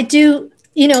 I do,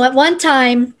 at one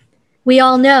time, we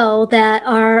all know that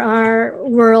our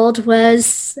world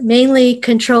was mainly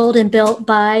controlled and built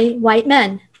by white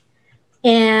men.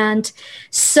 And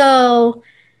so,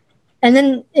 and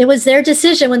then it was their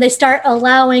decision when they start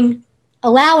allowing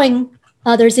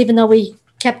others, even though we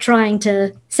kept trying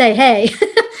to say, hey,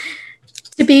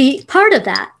 to be part of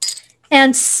that.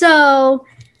 And so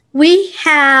we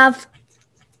have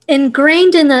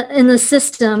ingrained in the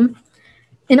system,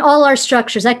 in all our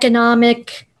structures,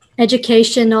 economic,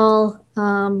 educational,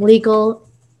 legal,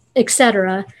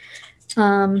 etc.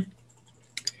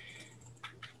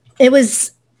 It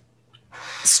was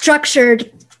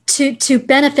structured to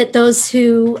benefit those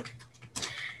who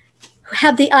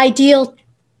have the ideal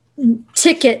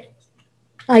ticket,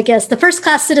 I guess, the first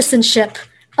class citizenship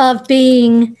of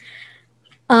being,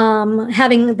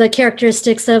 having the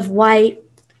characteristics of white,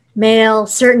 male,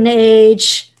 certain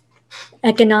age,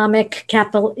 economic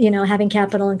capital, having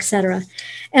capital, etc.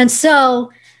 And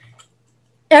so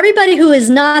everybody who is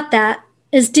not that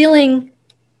is dealing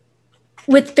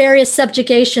with various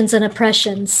subjugations and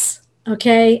oppressions,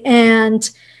 okay?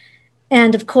 And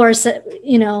of course,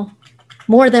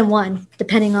 more than one,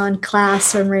 depending on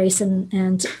class and race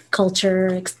and culture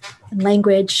and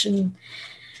language.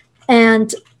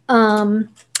 And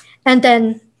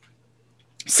then,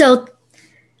 so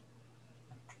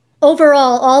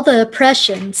overall, all the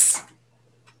oppressions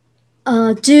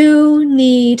do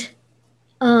need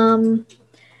to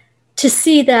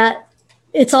see that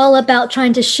it's all about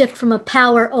trying to shift from a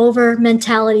power over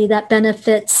mentality that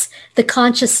benefits the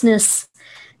consciousness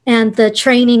and the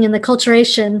training and the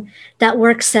culturation that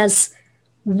works as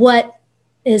what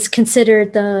is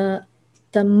considered the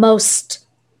most,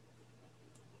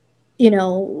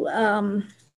 male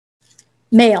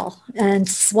and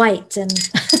white and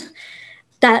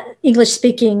that English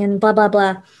speaking and blah, blah,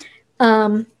 blah.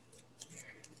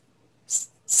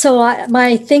 So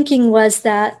my thinking was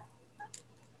that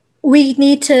we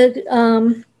need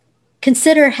to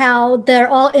consider how they're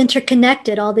all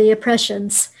interconnected, all the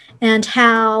oppressions, and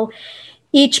how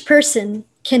each person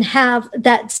can have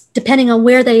that, depending on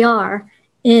where they are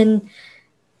in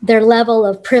their level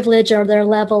of privilege or their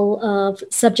level of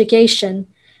subjugation,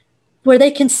 where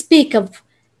they can speak of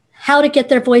how to get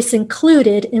their voice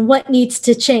included and what needs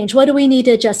to change. What do we need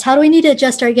to adjust? How do we need to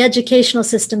adjust our educational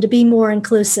system to be more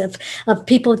inclusive of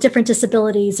people with different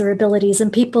disabilities or abilities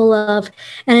and and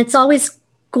it's always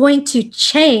going to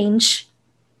change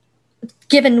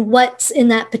given what's in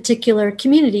that particular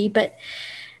community. But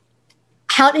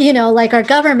how, like our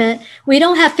government, we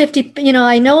don't have 50,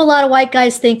 I know a lot of white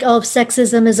guys think, oh,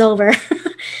 sexism is over.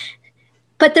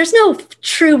 But there's no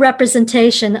true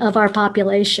representation of our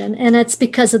population, and it's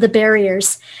because of the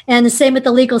barriers. And the same with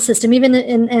the legal system, even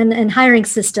in hiring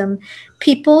system.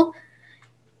 People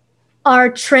are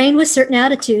trained with certain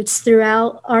attitudes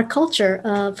throughout our culture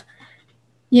of,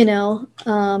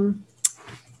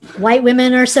 white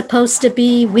women are supposed to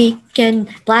be weak and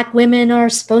Black women are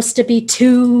supposed to be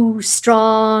too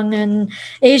strong and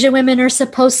Asian women are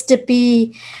supposed to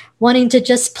be wanting to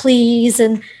just please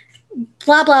and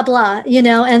blah, blah, blah,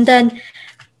 and then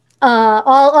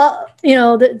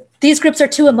these groups are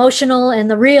too emotional and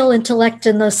the real intellect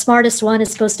and the smartest one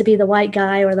is supposed to be the white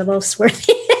guy or the most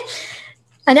worthy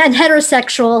and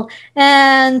heterosexual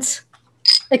and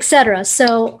etc.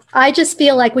 So I just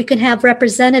feel like we can have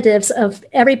representatives of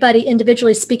everybody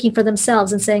individually speaking for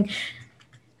themselves and saying,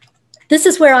 this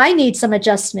is where I need some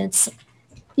adjustments.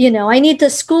 I need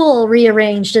the school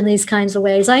rearranged in these kinds of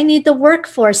ways. I need the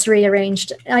workforce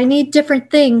rearranged. I need different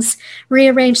things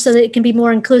rearranged so that it can be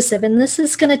more inclusive. And this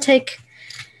is going to take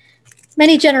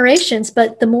many generations,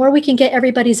 but the more we can get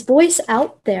everybody's voice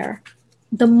out there,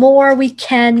 the more we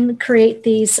can create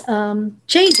these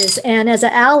changes. And as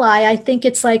an ally, I think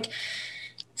it's like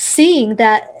seeing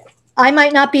that I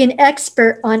might not be an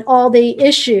expert on all the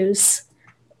issues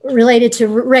related to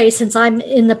race since I'm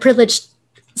in the privileged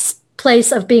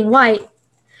place of being white,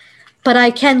 but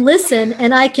I can listen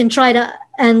and I can try to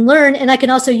and learn, and I can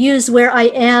also use where I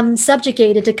am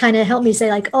subjugated to kind of help me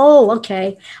say like, oh,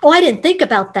 okay, oh, I didn't think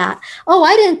about that. Oh,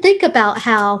 I didn't think about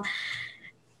how,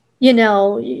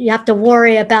 you have to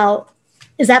worry about,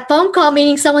 is that phone call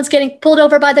meaning someone's getting pulled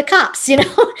over by the cops,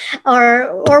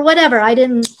 or whatever. I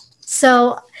didn't.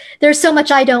 So there's so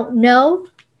much I don't know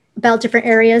about different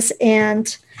areas,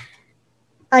 and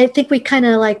I think we kind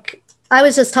of like, I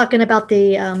was just talking about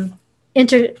the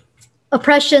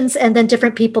oppressions and then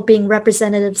different people being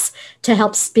representatives to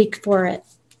help speak for it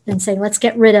and saying, let's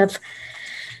get rid of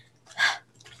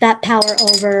that power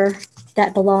over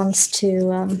that belongs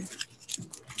to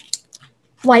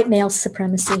white male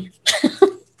supremacy.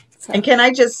 So. And can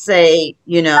I just say,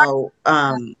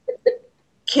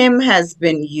 Kim has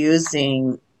been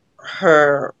using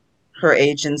her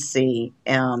agency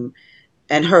and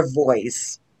her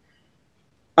voice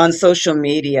on social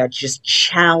media, just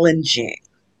challenging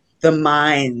the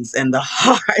minds and the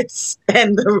hearts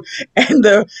and the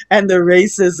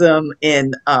racism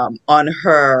in on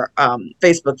her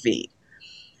Facebook feed.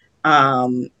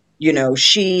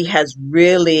 She has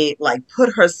really like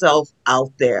put herself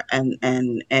out there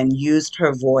and used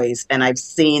her voice, and I've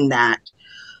seen that,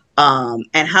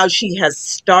 and how she has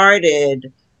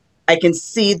started. I can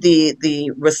see the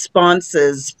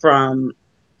responses from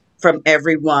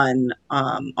everyone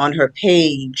on her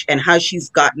page, and how she's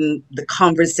gotten the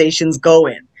conversations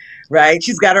going, right?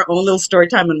 She's got her own little story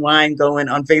time and wine going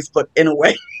on Facebook in a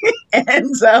way.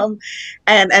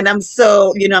 And I'm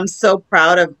so, I'm so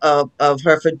proud of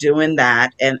her for doing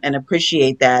that, and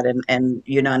appreciate that. And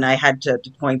I had to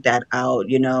point that out,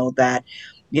 that,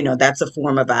 that's a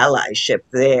form of allyship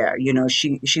there.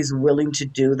 She's willing to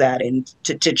do that and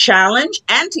to challenge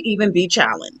and to even be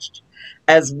challenged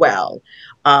as well.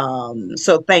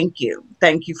 So thank you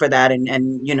for that, and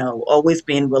always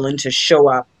being willing to show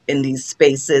up in these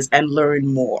spaces and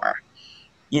learn more.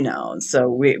 So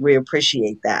we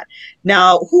appreciate that.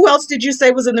 Now, who else did you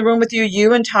say was in the room with you?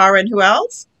 You and Tara, and who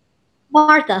else?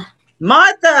 Martha.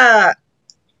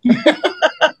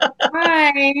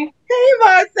 Hi. Hey,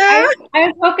 Martha. I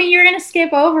was hoping you were going to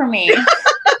skip over me.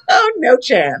 Oh, no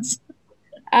chance.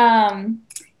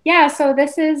 Yeah, so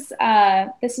this is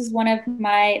my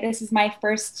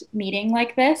first meeting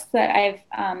like this that I've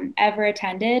ever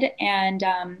attended, and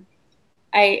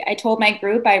I told my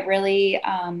group I really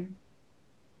I'm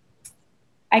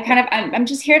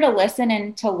just here to listen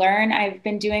and to learn. I've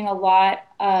been doing a lot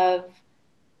of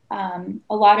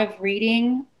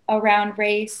reading around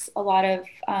race, a lot of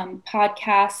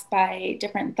podcasts by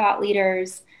different thought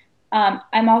leaders.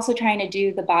 I'm also trying to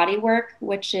do the body work,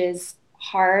 which is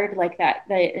hard, like that,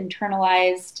 the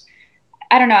internalized.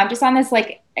 I don't know. I'm just on this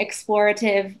like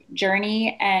explorative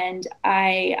journey, and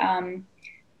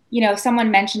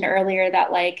someone mentioned earlier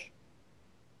that like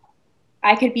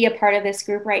I could be a part of this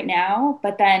group right now,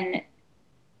 but then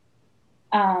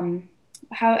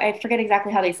how I forget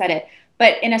exactly how they said it,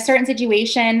 but in a certain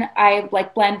situation, I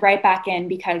like blend right back in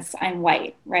because I'm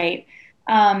white, right?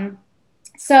 Um,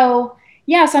 so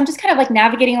yeah, so I'm just kind of like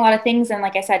navigating a lot of things, and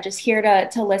like I said, just here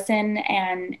to listen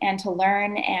and to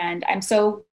learn. And I'm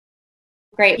so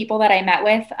great people that I met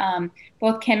with.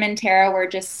 Both Kim and Tara were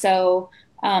just so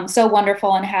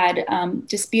wonderful and had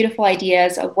just beautiful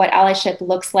ideas of what allyship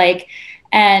looks like.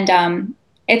 And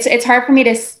it's hard for me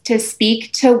to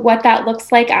speak to what that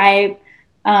looks like. I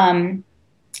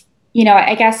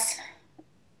guess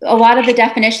a lot of the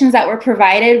definitions that were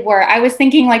provided were, I was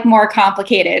thinking like more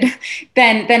complicated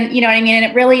than you know what I mean. And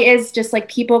it really is just like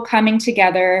people coming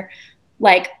together,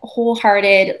 like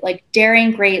wholehearted, like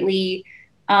daring greatly,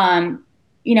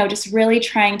 just really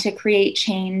trying to create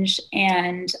change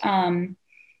and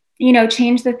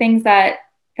change the things that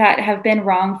have been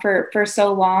wrong for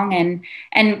so long.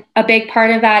 And a big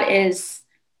part of that is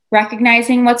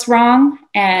recognizing what's wrong.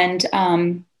 And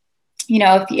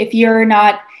if you're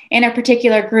not in a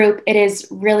particular group, it is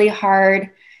really hard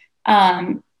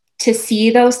to see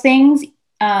those things,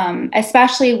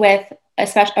 especially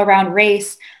around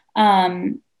race.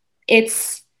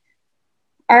 It's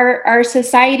our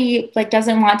society like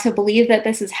doesn't want to believe that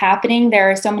this is happening.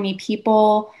 There are so many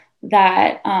people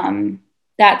that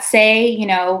that say,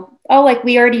 oh, like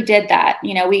we already did that.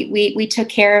 We took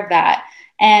care of that,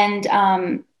 and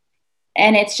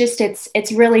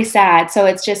it's really sad. So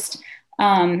it's just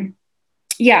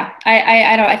yeah,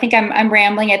 I don't, I think I'm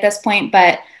rambling at this point,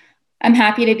 but I'm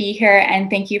happy to be here, and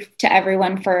thank you to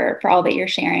everyone for all that you're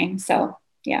sharing. So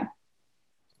yeah.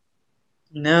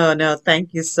 No,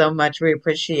 thank you so much. We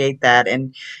appreciate that.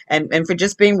 And for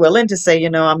just being willing to say,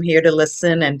 I'm here to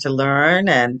listen and to learn.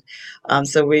 And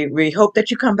so we hope that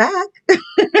you come back.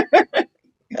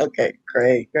 Okay,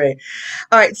 great.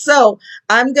 All right, so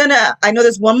I know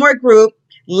there's one more group,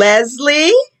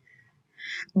 Leslie,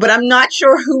 but I'm not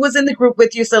sure who was in the group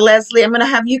with you. So Leslie, I'm gonna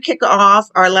have you kick off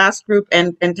our last group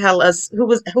and tell us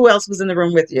who else was in the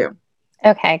room with you.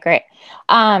 Okay, great.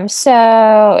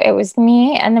 So it was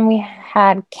me, and then we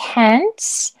had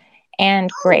Kent and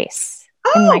Grace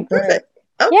in my group. Perfect.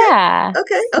 Okay. Yeah.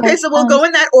 Okay. So we'll go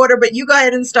in that order, but you go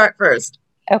ahead and start first.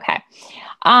 Okay.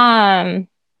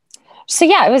 So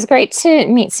yeah, it was great to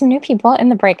meet some new people in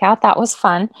the breakout. That was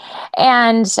fun.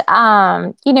 And,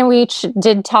 we each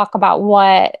did talk about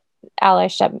what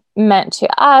allyship meant to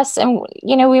us. And,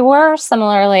 we were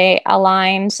similarly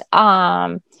aligned,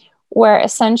 where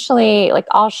essentially, like,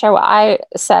 I'll share what I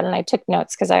said, and I took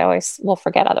notes because I always will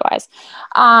forget otherwise.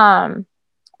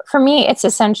 For me, it's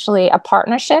essentially a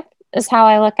partnership is how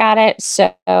I look at it.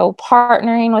 So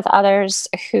partnering with others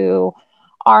who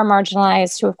are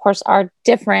marginalized, who of course are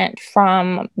different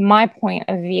from my point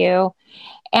of view,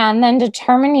 and then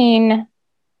determining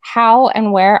how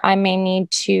and where I may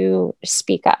need to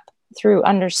speak up through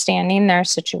understanding their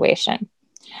situation.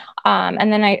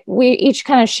 And then we each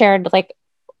kind of shared like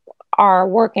our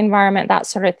work environment, that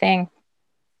sort of thing.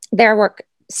 Their work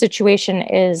situation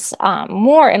is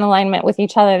more in alignment with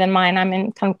each other than mine. I'm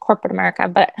in kind of corporate America,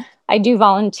 but I do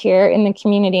volunteer in the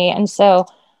community. And so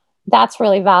that's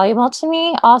really valuable to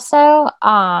me also,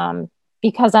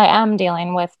 because I am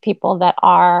dealing with people that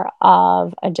are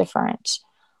of a different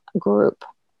group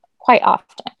quite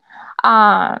often.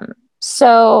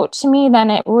 So to me, then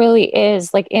it really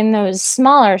is like in those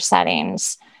smaller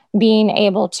settings, being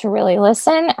able to really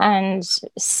listen and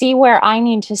see where I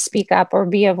need to speak up or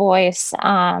be a voice,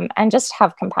 and just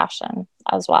have compassion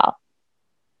as well.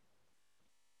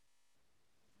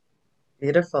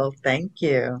 Beautiful. Thank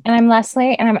you. And I'm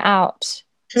Leslie, and I'm out.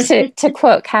 To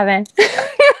quote Kevin.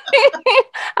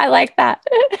 I like that.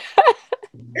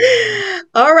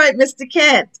 All right, Mr.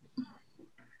 Kent.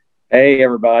 Hey,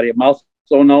 everybody. I'm also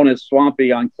known as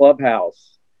Swampy on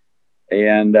Clubhouse.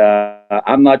 And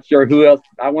I'm not sure who else.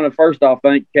 I want to first off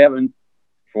thank Kevin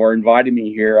for inviting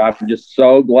me here. I'm just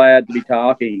so glad to be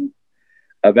talking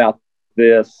about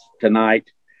this tonight.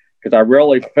 because I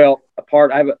really felt a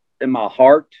part. I have it in my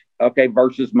heart, okay,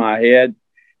 versus my head.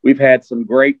 We've had some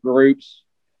great groups.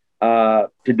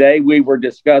 Today we were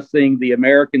discussing the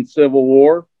American Civil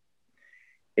War,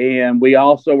 and we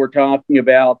also were talking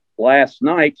about last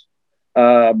night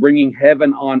bringing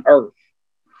heaven on earth.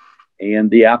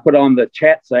 And I put on the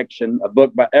chat section a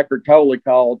book by Eckhart Tolle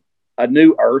called A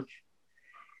New Earth.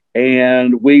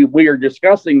 And we are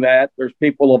discussing that. There's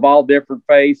people of all different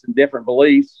faiths and different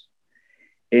beliefs.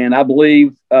 And I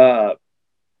believe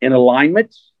in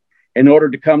alignment, in order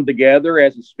to come together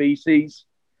as a species,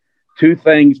 two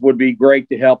things would be great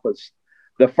to help us.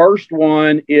 The first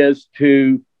one is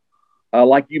to,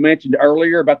 like you mentioned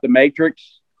earlier about the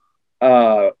matrix,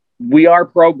 we are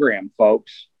programmed,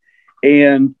 folks.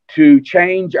 And to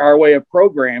change our way of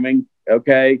programming,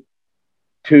 okay,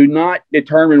 to not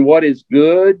determine what is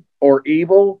good or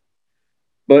evil,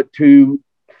 but to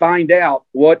find out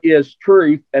what is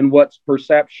truth and what's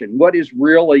perception, what is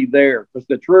really there, because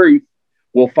the truth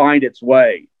will find its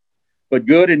way. But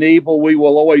good and evil, we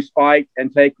will always fight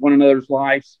and take one another's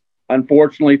lives,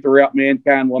 unfortunately, throughout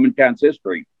mankind, womankind's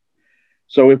history.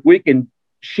 So if we can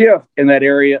shift in that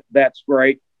area, that's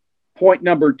great. Point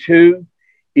number two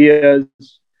is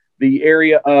the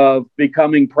area of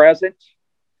becoming present.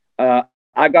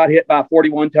 I got hit by a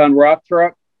 41-ton rock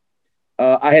truck.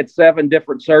 I had 7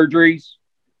 different surgeries.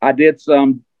 I did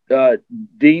some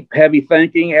deep, heavy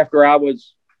thinking after I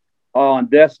was on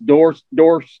death's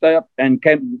doorstep and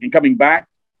coming back.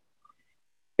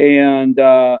 And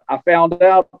I found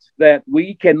out that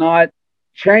we cannot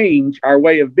change our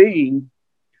way of being,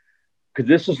 because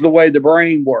this is the way the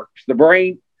brain works. The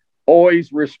brain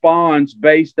always responds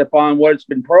based upon what it's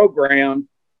been programmed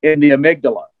in the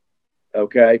amygdala.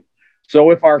 Okay. So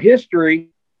if our history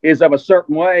is of a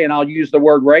certain way, and I'll use the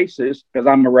word racist because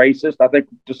I'm a racist, I think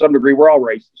to some degree we're all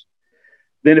racist,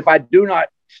 then if I do not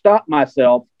stop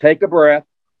myself, take a breath,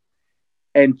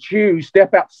 and choose,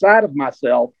 step outside of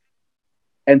myself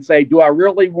and say, do I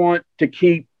really want to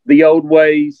keep the old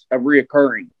ways of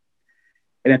reoccurring?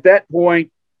 And at that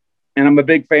point, and I'm a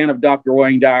big fan of Dr.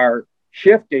 Wayne Dyer,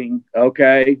 shifting,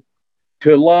 okay,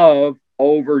 to love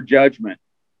over judgment,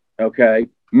 okay,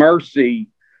 mercy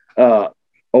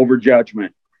over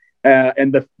judgment.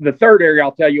 And the third area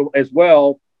I'll tell you as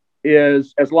well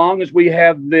is, as long as we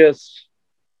have this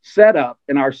set up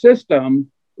in our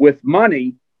system with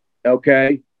money,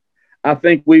 okay, I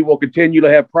think we will continue to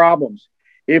have problems.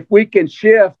 If we can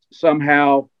shift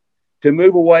somehow to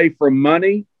move away from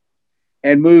money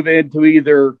and move into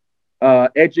either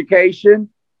education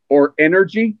or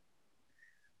energy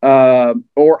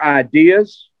or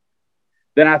ideas,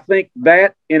 then I think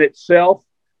that in itself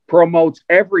promotes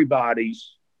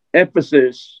everybody's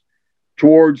emphasis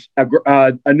towards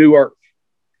a new earth.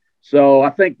 So I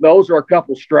think those are a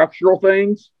couple structural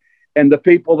things. And the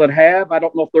people that have, I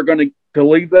don't know if they're going to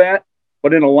leave that,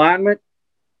 but in alignment,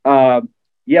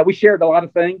 yeah, we shared a lot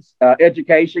of things.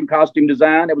 Education, costume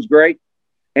design, it was great.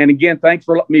 And again, thanks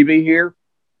for letting me be here.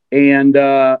 And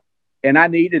I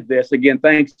needed this. Again,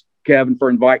 thanks, Kevin, for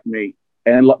inviting me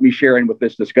and let me share in with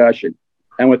this discussion.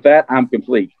 And with that, I'm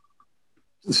complete.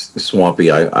 Swampy,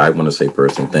 I want to say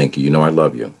personally, thank you. You know, I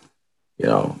love you,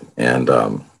 and,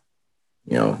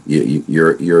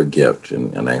 you're a gift.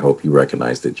 And I hope you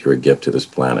recognize that you're a gift to this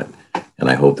planet. And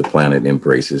I hope the planet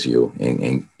embraces you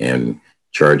and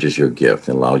charges your gift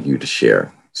and allows you to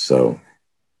share. So,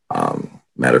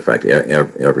 matter of fact,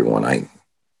 everyone,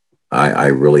 I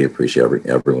really appreciate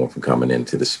everyone for coming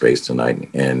into the space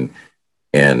tonight and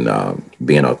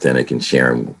being authentic and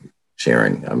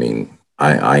sharing. I mean,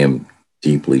 I am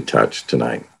deeply touched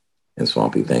tonight. And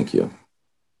Swampy, thank you.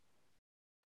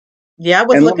 Yeah, I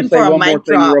was and looking let me say for a one more mic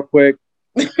thing drop. real quick,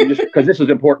 just because this is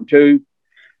important too.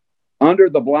 Under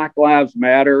the Black Lives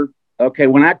Matter, okay,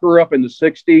 when I grew up in the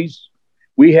 60s,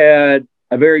 we had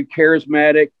a very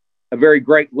charismatic, a very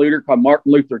great leader called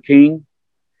Martin Luther King.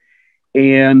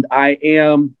 And I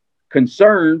am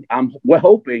concerned, I'm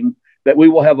hoping that we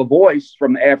will have a voice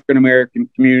from the African American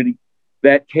community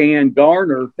that can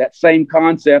garner that same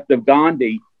concept of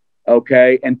Gandhi,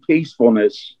 okay, and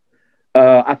peacefulness.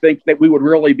 I think that we would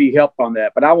really be helped on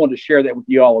that. But I want to share that with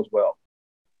you all as well.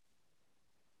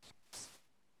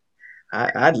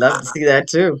 I'd love to see that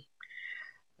too.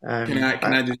 Can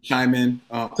I just chime in?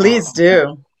 Please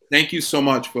do. Thank you so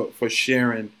much for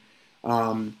sharing.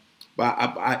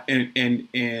 But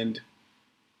and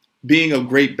being a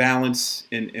great balance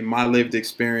in my lived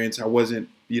experience, I wasn't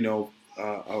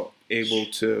able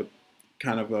to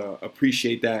kind of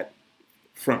appreciate that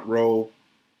front row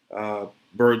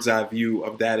bird's eye view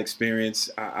of that experience.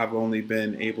 I've only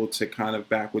been able to kind of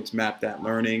backwards map that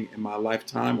learning in my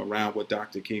lifetime around what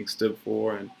Dr. King stood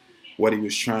for and what he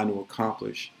was trying to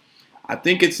accomplish. I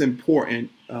think it's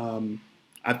important.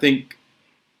 I think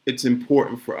it's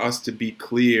important for us to be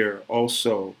clear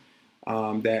also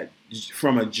that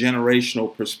from a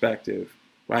generational perspective,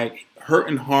 right? Hurt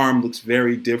and harm looks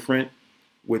very different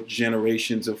with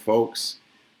generations of folks,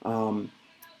 and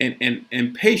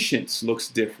patience looks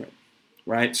different,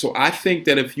 right? So I think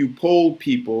that if you polled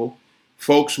people,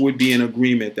 folks would be in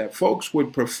agreement that folks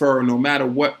would prefer, no matter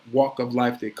what walk of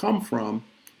life they come from,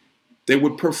 they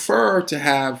would prefer to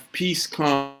have peace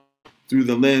come through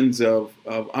the lens of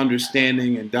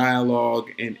understanding and dialogue,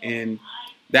 and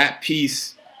that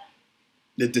peace,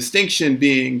 the distinction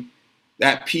being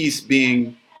that peace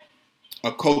being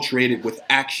acculturated with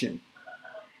action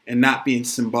and not being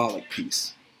symbolic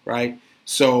peace, right?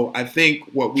 So I think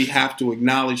what we have to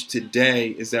acknowledge today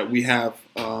is that we have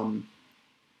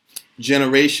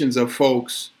generations of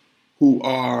folks who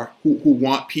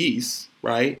want peace,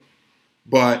 right?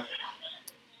 But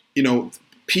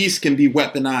peace can be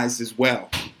weaponized as well,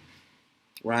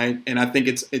 right? And I think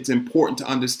it's important to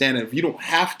understand that if you don't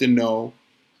have to know,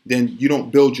 then you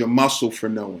don't build your muscle for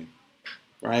knowing,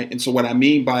 right? And so what I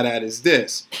mean by that is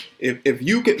this: if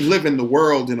you could live in the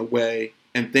world in a way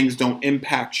and things don't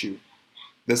impact you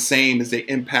the same as they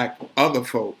impact other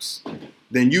folks,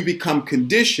 then you become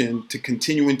conditioned to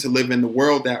continuing to live in the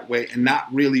world that way and not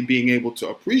really being able to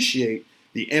appreciate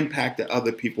the impact that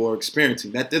other people are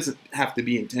experiencing. That doesn't have to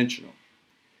be intentional,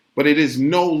 but it is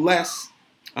no less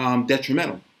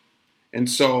detrimental. And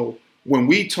so when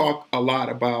we talk a lot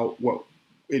about what,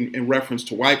 in reference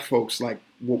to white folks, like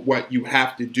what you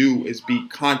have to do is be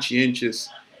conscientious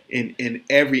in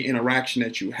every interaction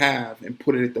that you have and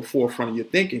put it at the forefront of your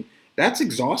thinking, that's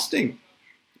exhausting.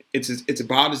 It's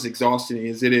about as exhausting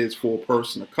as it is for a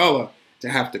person of color to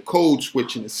have to code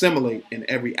switch and assimilate in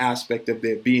every aspect of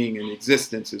their being and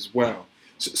existence as well.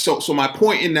 So my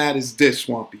point in that is this,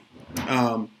 Swampy.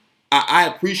 I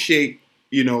appreciate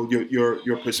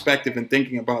your perspective and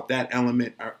thinking about that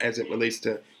element as it relates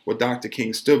to what Dr.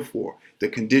 King stood for. The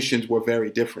conditions were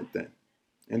very different then,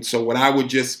 and so what I would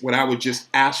just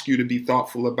ask you to be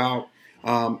thoughtful about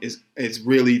is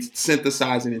really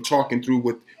synthesizing and talking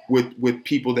through with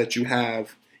people that you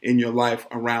have in your life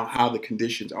around how the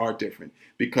conditions are different,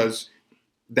 because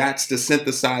that's the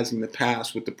synthesizing the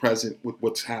past with the present with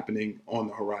what's happening on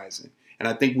the horizon. And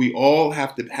I think we all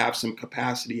have to have some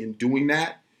capacity in doing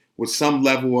that with some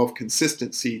level of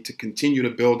consistency to continue to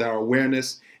build our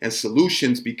awareness, and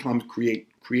solutions become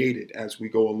created as we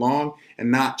go along, and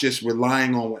not just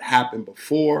relying on what happened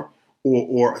before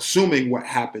or assuming what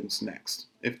happens next,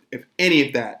 if any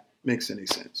of that makes any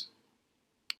sense.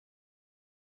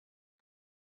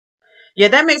 Yeah,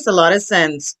 that makes a lot of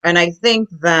sense. And I think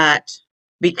that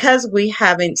because we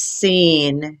haven't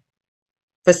seen,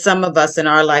 for some of us in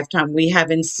our lifetime, we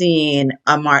haven't seen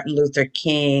a Martin Luther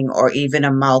King or even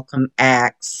a Malcolm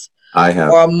X I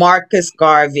have. or a Marcus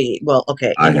Garvey. Well,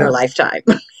 okay, I in your have. lifetime,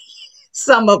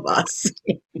 some of us.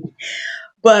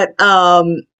 But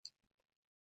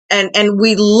and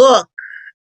we look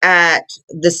at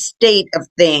the state of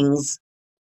things,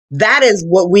 that is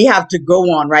what we have to go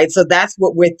on, right? So that's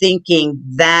what we're thinking,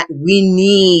 that we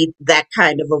need that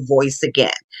kind of a voice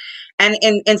again. And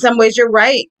in some ways, you're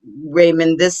right,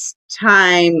 Raymond. This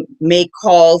time may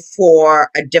call for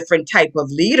a different type of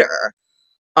leader,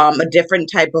 a different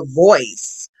type of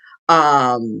voice.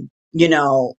 You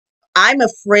know, I'm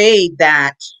afraid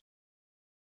that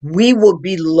we will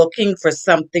be looking for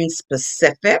something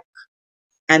specific,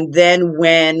 and then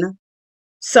when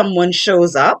someone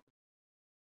shows up,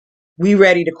 we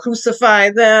ready to crucify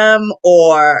them,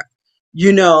 or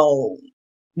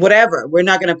whatever. We're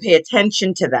not going to pay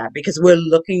attention to that because we're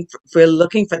looking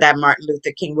for that Martin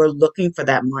Luther King. We're looking for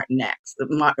that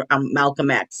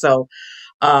Malcolm X. So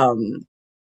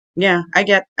yeah, I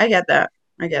get that.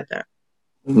 I get that.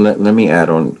 Let me add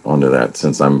onto that,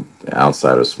 since I'm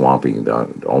outside of Swampy,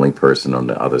 the only person on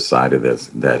the other side of this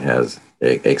that has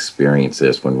experienced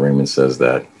this. When Raymond says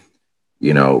that,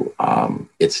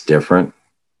 it's different.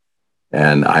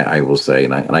 And I will say,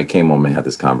 and I came home and had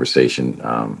this conversation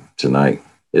tonight.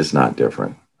 It's not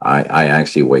different. I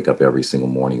actually wake up every single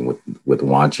morning with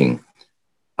watching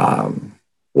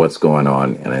what's going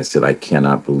on, and I said I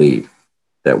cannot believe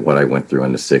that what I went through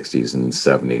in the '60s and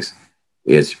 '70s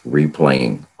is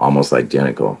replaying almost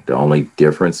identical. The only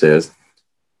difference is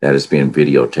that it's being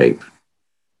videotaped.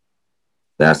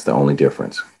 That's the only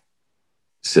difference.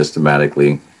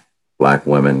 Systematically, Black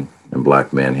women and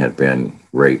Black men had been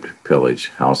raped, pillaged,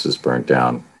 houses burnt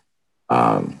down,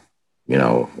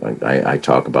 I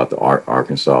talk about the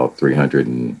Arkansas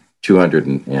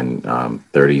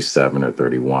 237 or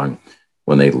 31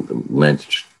 when they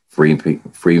lynched free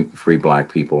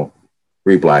black people,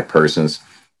 free black persons,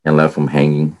 and left them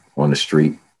hanging on the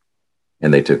street,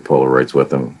 and they took Polaroids with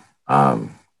them. The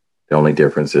only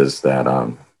difference is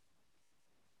that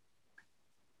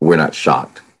we're not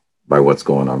shocked by what's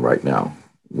going on right now.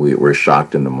 We're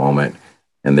shocked in the moment,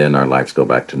 and then our lives go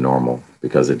back to normal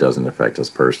because it doesn't affect us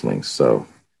personally. So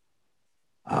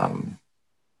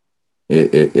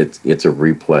it's a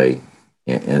replay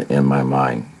in my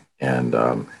mind, and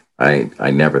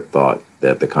I never thought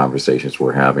that the conversations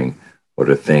we're having or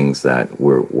the things that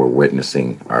we're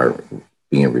witnessing are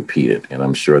being repeated. And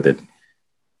I'm sure that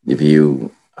if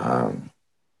you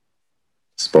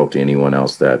spoke to anyone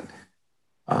else that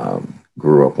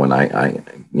grew up when I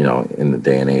in the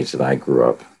day and age that I grew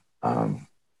up,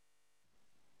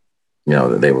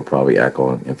 that they would probably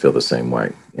echo and feel the same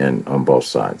way, and on both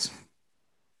sides.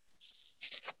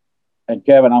 And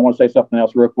Kevin, I want to say something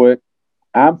else real quick.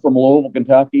 I'm from Louisville,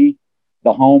 Kentucky,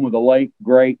 the home of the late,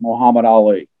 great Muhammad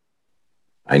Ali.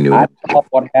 I knew I saw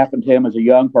what happened to him as a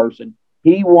young person.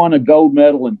 He won a gold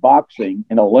medal in boxing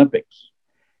in Olympics.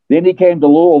 Then he came to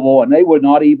Louisville, and they would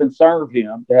not even serve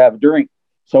him to have a drink.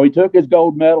 So he took his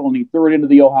gold medal and he threw it into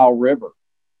the Ohio River.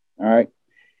 All right.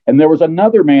 And there was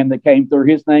another man that came through.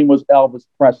 His name was Elvis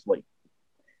Presley.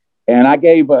 And I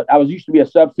used to be a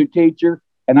substitute teacher,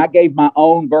 and I gave my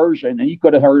own version, and you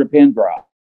could have heard a pin drop.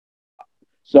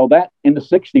 So that in the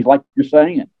 60s, like you're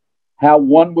saying, how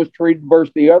one was treated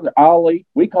versus the other. Ali,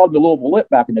 we called him the Louisville Lip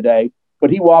back in the day, but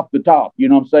he walked the talk, you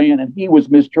know what I'm saying? And he was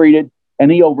mistreated,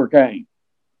 and he overcame.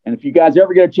 And if you guys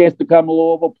ever get a chance to come to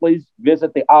Louisville, please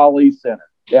visit the Ali Center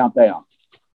downtown.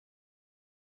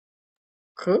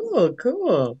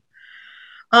 Cool.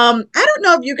 I don't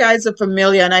know if you guys are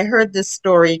familiar, and I heard this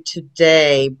story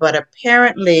today, but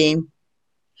apparently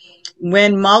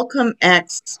when Malcolm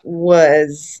X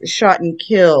was shot and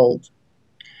killed,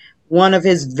 one of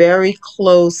his very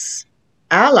close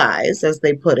allies, as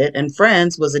they put it, and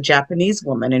friends was a Japanese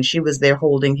woman, and she was there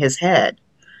holding his head.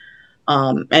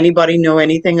 Anybody know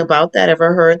anything about that?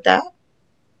 Ever heard that?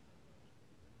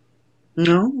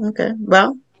 No? Okay.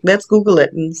 Well, let's Google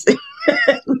it and see,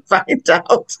 find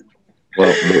out.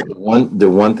 Well, the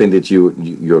one thing that you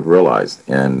had realized,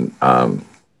 and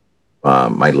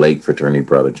my late fraternity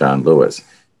brother John Lewis,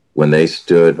 when they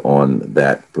stood on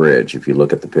that bridge, if you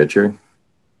look at the picture,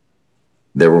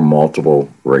 there were multiple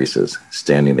races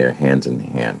standing there, hands in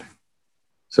hand.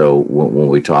 So when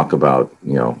we talk about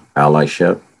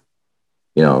allyship,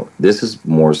 this is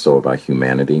more so about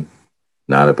humanity,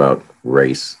 not about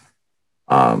race.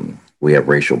 We have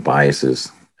racial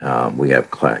biases. We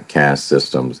have caste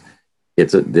systems.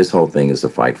 This whole thing is a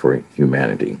fight for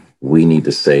humanity. We need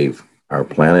to save our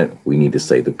planet. We need to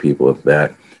save the people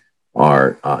that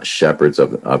are shepherds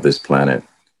of this planet,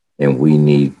 and we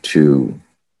need to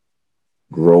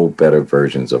grow better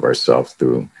versions of ourselves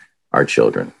through our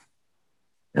children.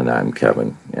 And I'm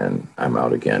Kevin, and I'm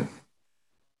out again.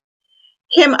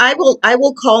 Kim, I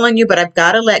will call on you, but I've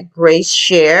got to let Grace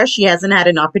share. She hasn't had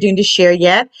an opportunity to share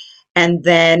yet. And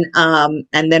then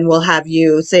we'll have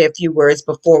you say a few words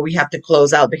before we have to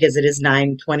close out because it is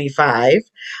 9:25.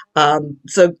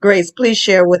 So Grace, please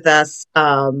share with us,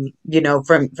 from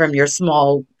your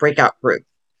small breakout group.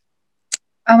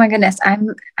 Oh my goodness. I'm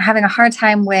having a hard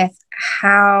time with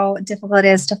how difficult it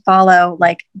is to follow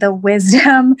like the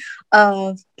wisdom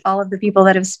of all of the people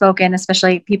that have spoken,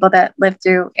 especially people that lived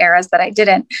through eras that I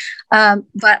didn't.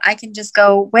 But I can just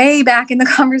go way back in the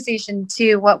conversation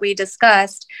to what we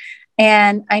discussed.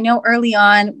 And I know early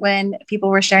on when people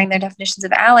were sharing their definitions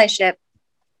of allyship,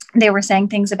 they were saying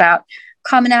things about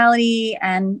commonality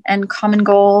and common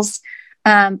goals.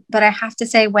 But I have to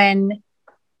say, when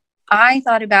I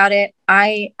thought about it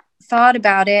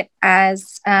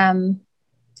as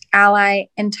ally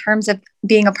in terms of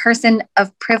being a person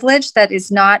of privilege that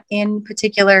is not in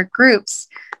particular groups.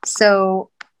 So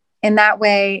in that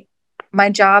way, my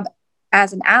job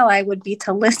as an ally would be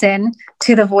to listen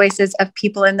to the voices of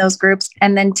people in those groups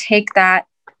and then take that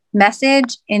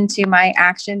message into my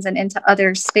actions and into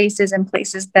other spaces and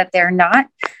places that they're not.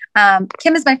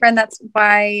 Kim is my friend. That's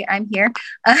why I'm here.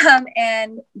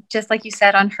 And just like you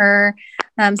said, on her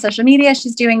social media,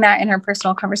 she's doing that. In her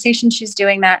personal conversation, she's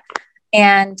doing that.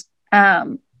 And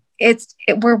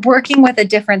we're working with a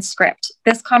different script.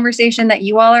 This conversation that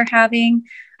you all are having,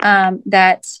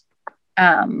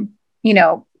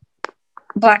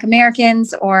 Black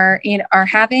Americans are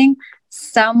having,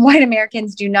 some white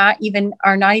Americans are not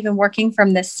even working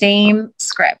from the same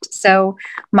script. So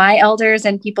my elders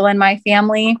and people in my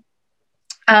family,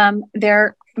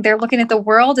 They're looking at the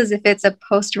world as if it's a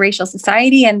post-racial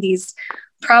society, and these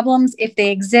problems, if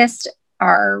they exist,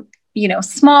 are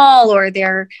small, or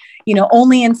they're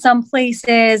only in some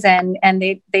places, and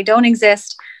they don't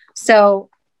exist. So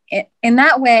in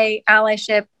that way,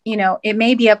 allyship, it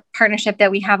may be a partnership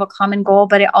that we have a common goal,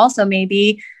 but it also may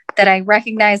be that I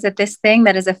recognize that this thing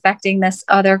that is affecting this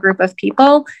other group of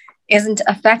people isn't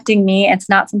affecting me. It's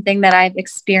not something that I've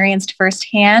experienced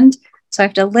firsthand. So I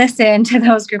have to listen to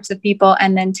those groups of people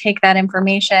and then take that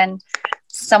information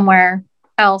somewhere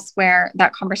else where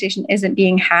that conversation isn't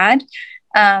being had.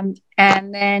 And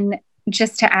then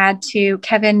just to add to,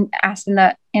 Kevin asked in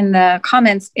the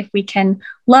comments if we can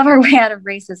love our way out of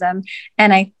racism.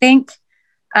 And I think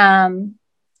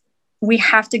we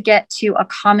have to get to a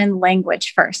common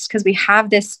language first, because we have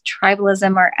this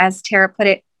tribalism, or as Tara put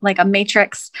it, like a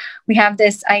matrix. We have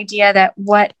this idea that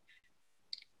what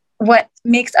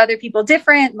makes other people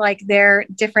different, like their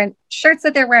different shirts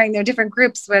that they're wearing, their different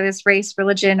groups, whether it's race,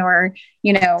 religion, or,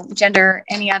 gender,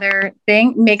 any other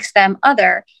thing, makes them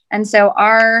other. And so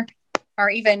our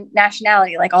even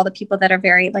nationality, like all the people that are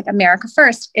very like America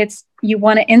first, it's, you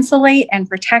want to insulate and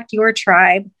protect your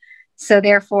tribe. So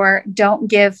therefore, don't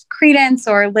give credence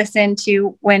or listen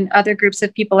to when other groups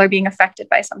of people are being affected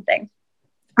by something.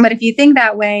 But if you think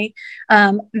that way,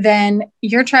 then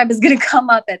your tribe is going to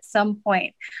come up at some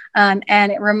point. And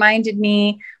it reminded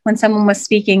me when someone was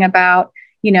speaking about,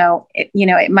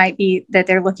 it might be that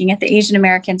they're looking at the Asian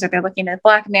Americans, or they're looking at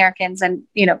Black Americans, and,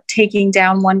 taking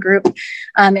down one group.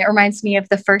 It reminds me of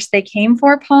the First They Came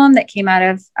For poem that came out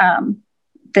of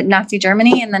the Nazi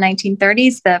Germany in the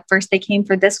 1930s. The first they came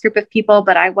for this group of people,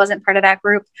 but I wasn't part of that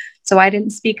group, so I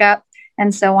didn't speak up,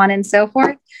 and so on and so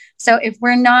forth. So if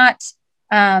we're not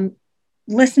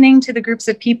listening to the groups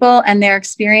of people and their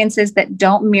experiences that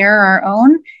don't mirror our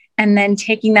own, and then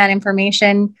taking that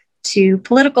information to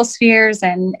political spheres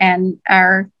and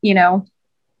our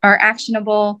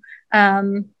actionable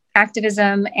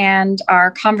activism and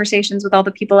our conversations with all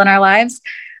the people in our lives,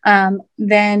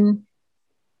 then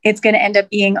it's going to end up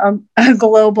being a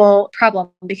global problem,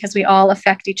 because we all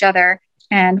affect each other,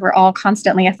 and we're all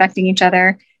constantly affecting each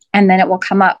other, and then it will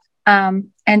come up.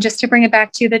 And just to bring it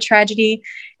back to the tragedy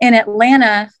in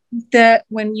Atlanta,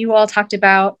 when you all talked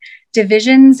about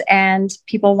divisions and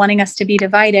people wanting us to be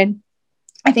divided,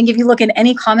 I think if you look in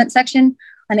any comment section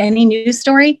on any news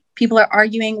story, people are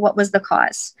arguing what was the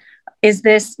cause. Is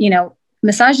this,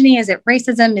 misogyny? Is it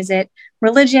racism? Is it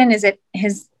religion? Is it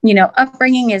his,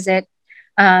 upbringing? Is it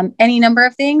any number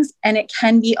of things? And it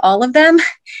can be all of them.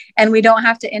 And we don't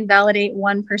have to invalidate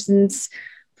one person's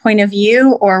point of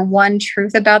view or one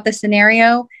truth about the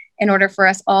scenario in order for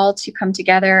us all to come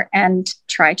together and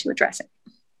try to address it.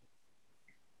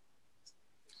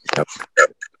 Yep.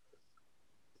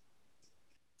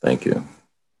 Thank you.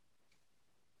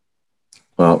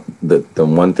 Well, the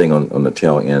one thing on the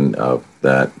tail end of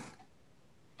that,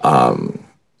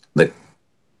 the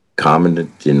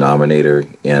common denominator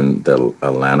in the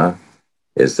Atlanta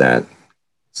is that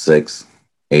 6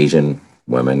 Asian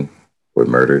women were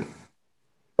murdered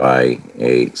by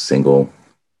a single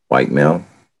white male.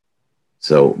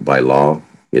 So by law,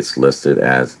 it's listed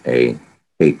as a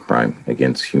hate crime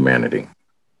against humanity.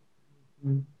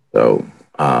 So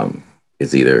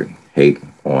it's either hate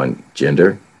on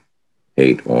gender,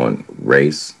 hate on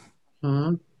race.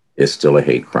 It's still a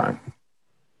hate crime.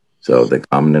 So the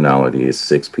commonality is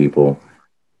 6 people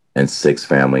and 6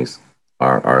 families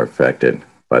are affected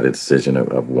by the decision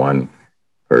of one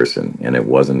person. And it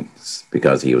wasn't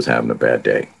because he was having a bad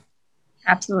day.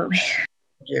 Absolutely.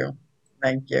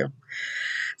 Thank you.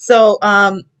 So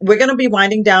we're going to be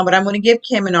winding down, but I'm going to give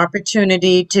Kim an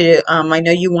opportunity to, I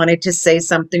know you wanted to say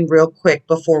something real quick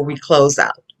before we close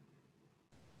out.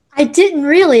 I didn't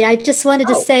really. I just wanted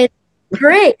to say,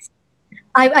 great.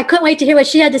 I couldn't wait to hear what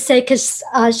she had to say, because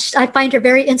I find her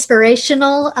very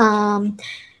inspirational.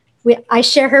 I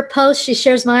share her posts. She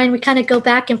shares mine. We kind of go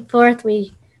back and forth.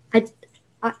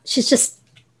 She's just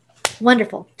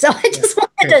wonderful. So I just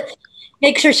wanted to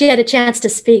make sure she had a chance to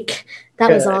speak.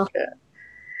 That was all.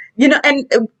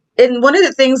 And one of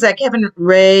the things that Kevin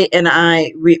Ray and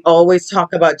we always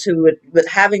talk about too with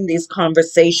having these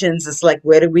conversations is like,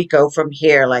 where do we go from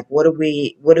here? Like, what do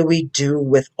we do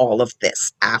with all of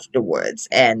this afterwards?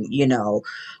 And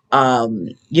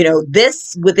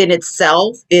this within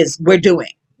itself is we're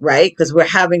doing right, because we're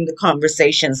having the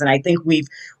conversations, and I think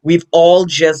we've all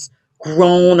just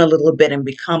grown a little bit and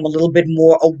become a little bit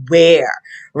more aware,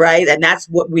 right? And that's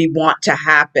what we want to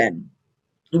happen.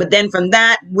 But then from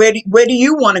that, where do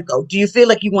you want to go? Do you feel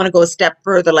like you want to go a step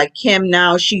further? Like Kim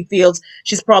now, she feels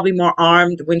she's probably more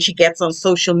armed when she gets on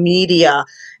social media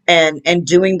and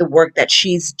doing the work that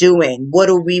she's doing. What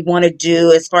do we want to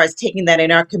do as far as taking that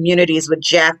in our communities with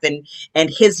Jeff and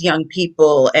his young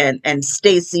people, and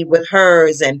Stacy with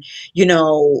hers, and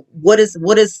what does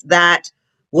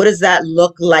that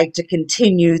look like to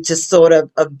continue to sort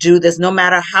of do this, no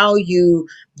matter how you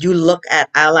look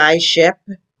at allyship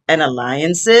and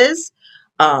alliances.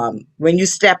 When you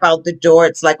step out the door,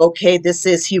 it's like, okay, this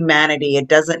is humanity. It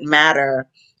doesn't matter,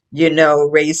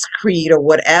 race, creed, or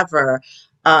whatever.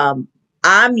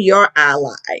 I'm your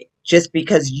ally just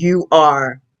because you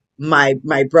are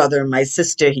my brother and my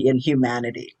sister in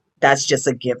humanity. That's just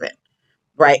a given,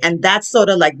 right? And that's sort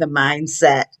of like the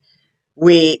mindset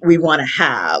we want to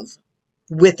have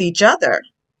with each other,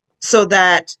 so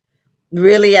that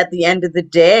really at the end of the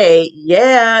day,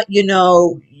 yeah,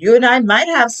 you and I might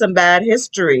have some bad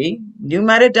history. You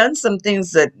might have done some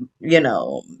things that,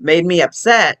 made me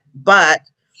upset. But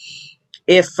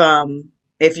if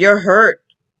you're hurt,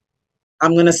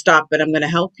 I'm gonna stop it. I'm gonna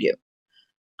help you.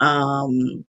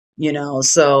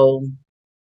 So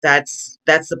that's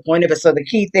the point of it. So the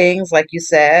key things, like you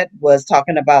said, was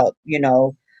talking about,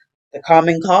 the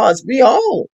common cause. We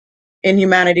all in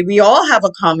humanity, we all have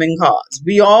a common cause.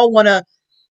 We all want to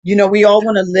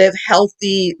live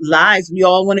healthy lives. We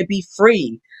all want to be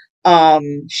free.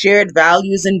 Shared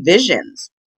values and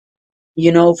visions,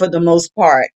 for the most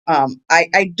part.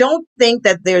 I don't think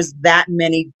that there's that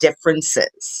many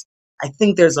differences. I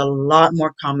think there's a lot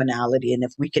more commonality. And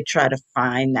if we could try to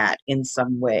find that in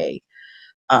some way,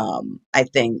 I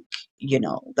think,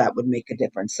 that would make a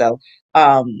difference. So,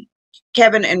 um,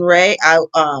 Kevin and Ray, I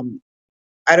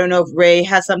don't know if Ray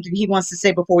has something he wants to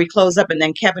say before we close up, and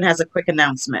then Kevin has a quick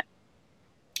announcement.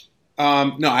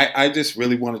 No, I just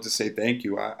really wanted to say thank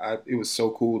you. It was so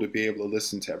cool to be able to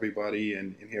listen to everybody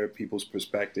and hear people's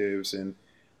perspectives. And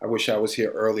I wish I was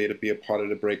here earlier to be a part of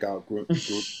the breakout group.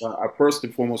 I first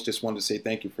and foremost just wanted to say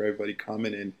thank you for everybody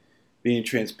coming and being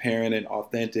transparent and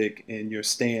authentic in your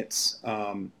stance,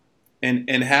 and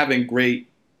having great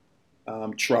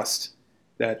trust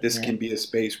that this can be a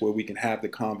space where we can have the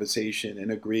conversation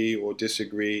and agree or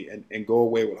disagree, and go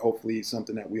away with hopefully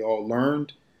something that we all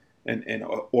learned,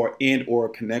 or a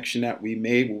connection that we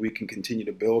made where we can continue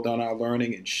to build on our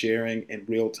learning and sharing in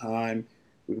real time.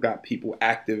 We've got people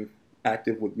active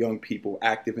with young people,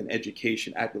 active in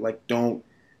education, active, like, don't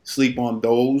sleep on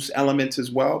those elements as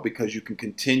well, because you can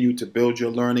continue to build your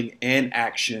learning and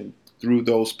action through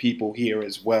those people here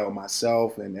as well,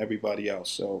 myself and everybody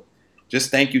else. So just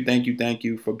thank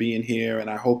you for being here, and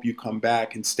I hope you come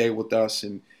back and stay with us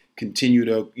and continue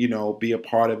to be a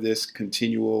part of this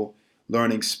continual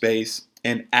learning space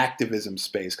and activism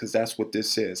space, because that's what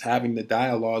this is. Having the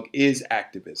dialogue is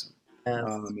activism.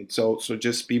 And so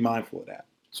just be mindful of that.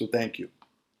 So thank you.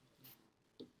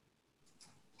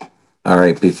 All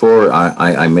right, before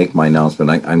I make my announcement,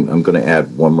 I'm going to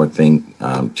add one more thing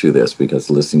to this, because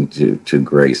listening to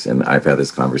Grace, and I've had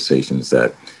this conversation, is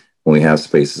that when we have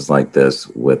spaces like this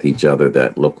with each other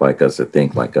that look like us, that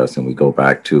think like us, and we go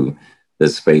back to the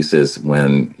spaces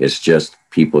when it's just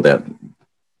people that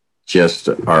just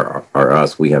are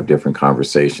us, we have different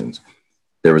conversations.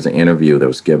 There was an interview that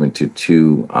was given to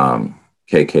two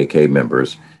KKK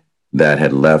members that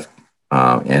had left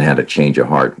and had a change of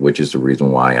heart, which is the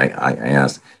reason why I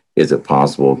asked, is it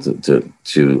possible to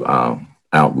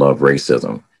outlove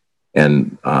racism?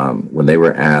 And when they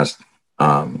were asked,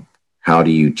 how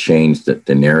do you change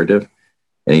the narrative?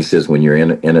 And he says, when you're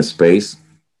in a space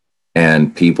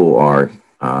and people are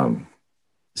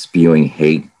spewing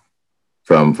hate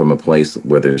from a place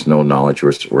where there's no knowledge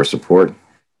or support,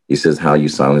 he says, how you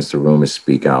silence the room is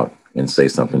speak out and say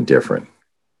something different.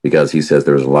 Because he says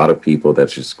there's a lot of people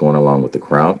that's just going along with the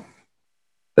crowd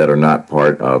that are not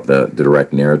part of the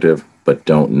direct narrative, but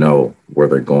don't know where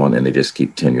they're going, and they just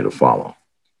continue to follow.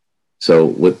 So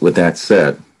with that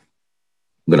said,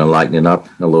 I'm going to lighten it up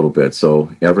a little bit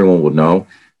so everyone will know.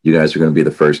 You guys are going to be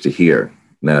the first to hear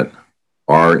that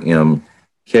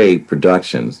RMK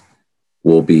Productions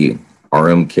will be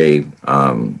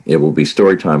RMK. It will be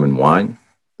Storytime and Wine,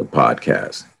 the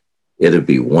podcast. It'll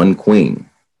be One Queen,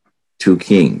 Two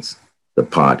Kings, the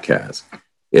podcast.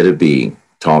 It'll be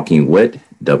Talking Wit,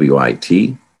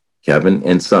 WIT, Kevin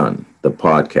and Son, the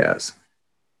podcast.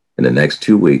 In the next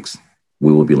 2 weeks,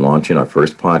 we will be launching our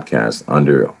first podcast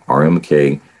under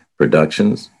RMK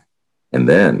Productions. And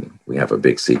then we have a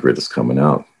big secret that's coming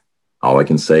out. All I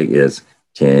can say is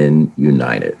 10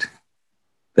 United.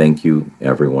 Thank you,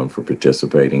 everyone, for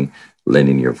participating,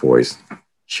 lending your voice,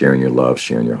 sharing your love,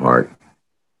 sharing your heart.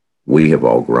 We have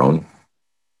all grown.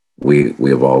 We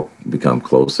have all become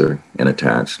closer and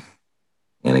attached.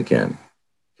 And again,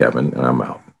 Kevin, and I'm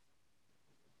out.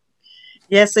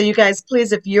 Yeah, so you guys,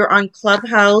 please, if you're on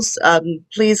Clubhouse,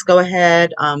 please go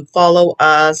ahead, follow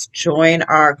us, join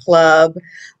our club,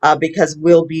 because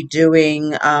we'll be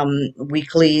doing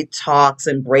weekly talks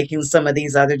and breaking some of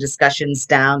these other discussions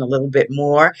down a little bit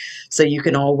more. So you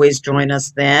can always join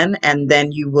us then, and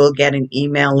then you will get an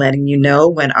email letting you know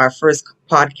when our first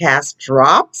podcast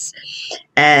drops,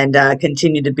 and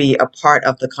continue to be a part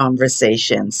of the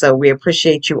conversation. So we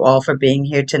appreciate you all for being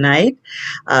here tonight.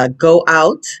 Go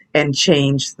out and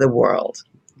change the world.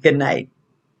 Good night.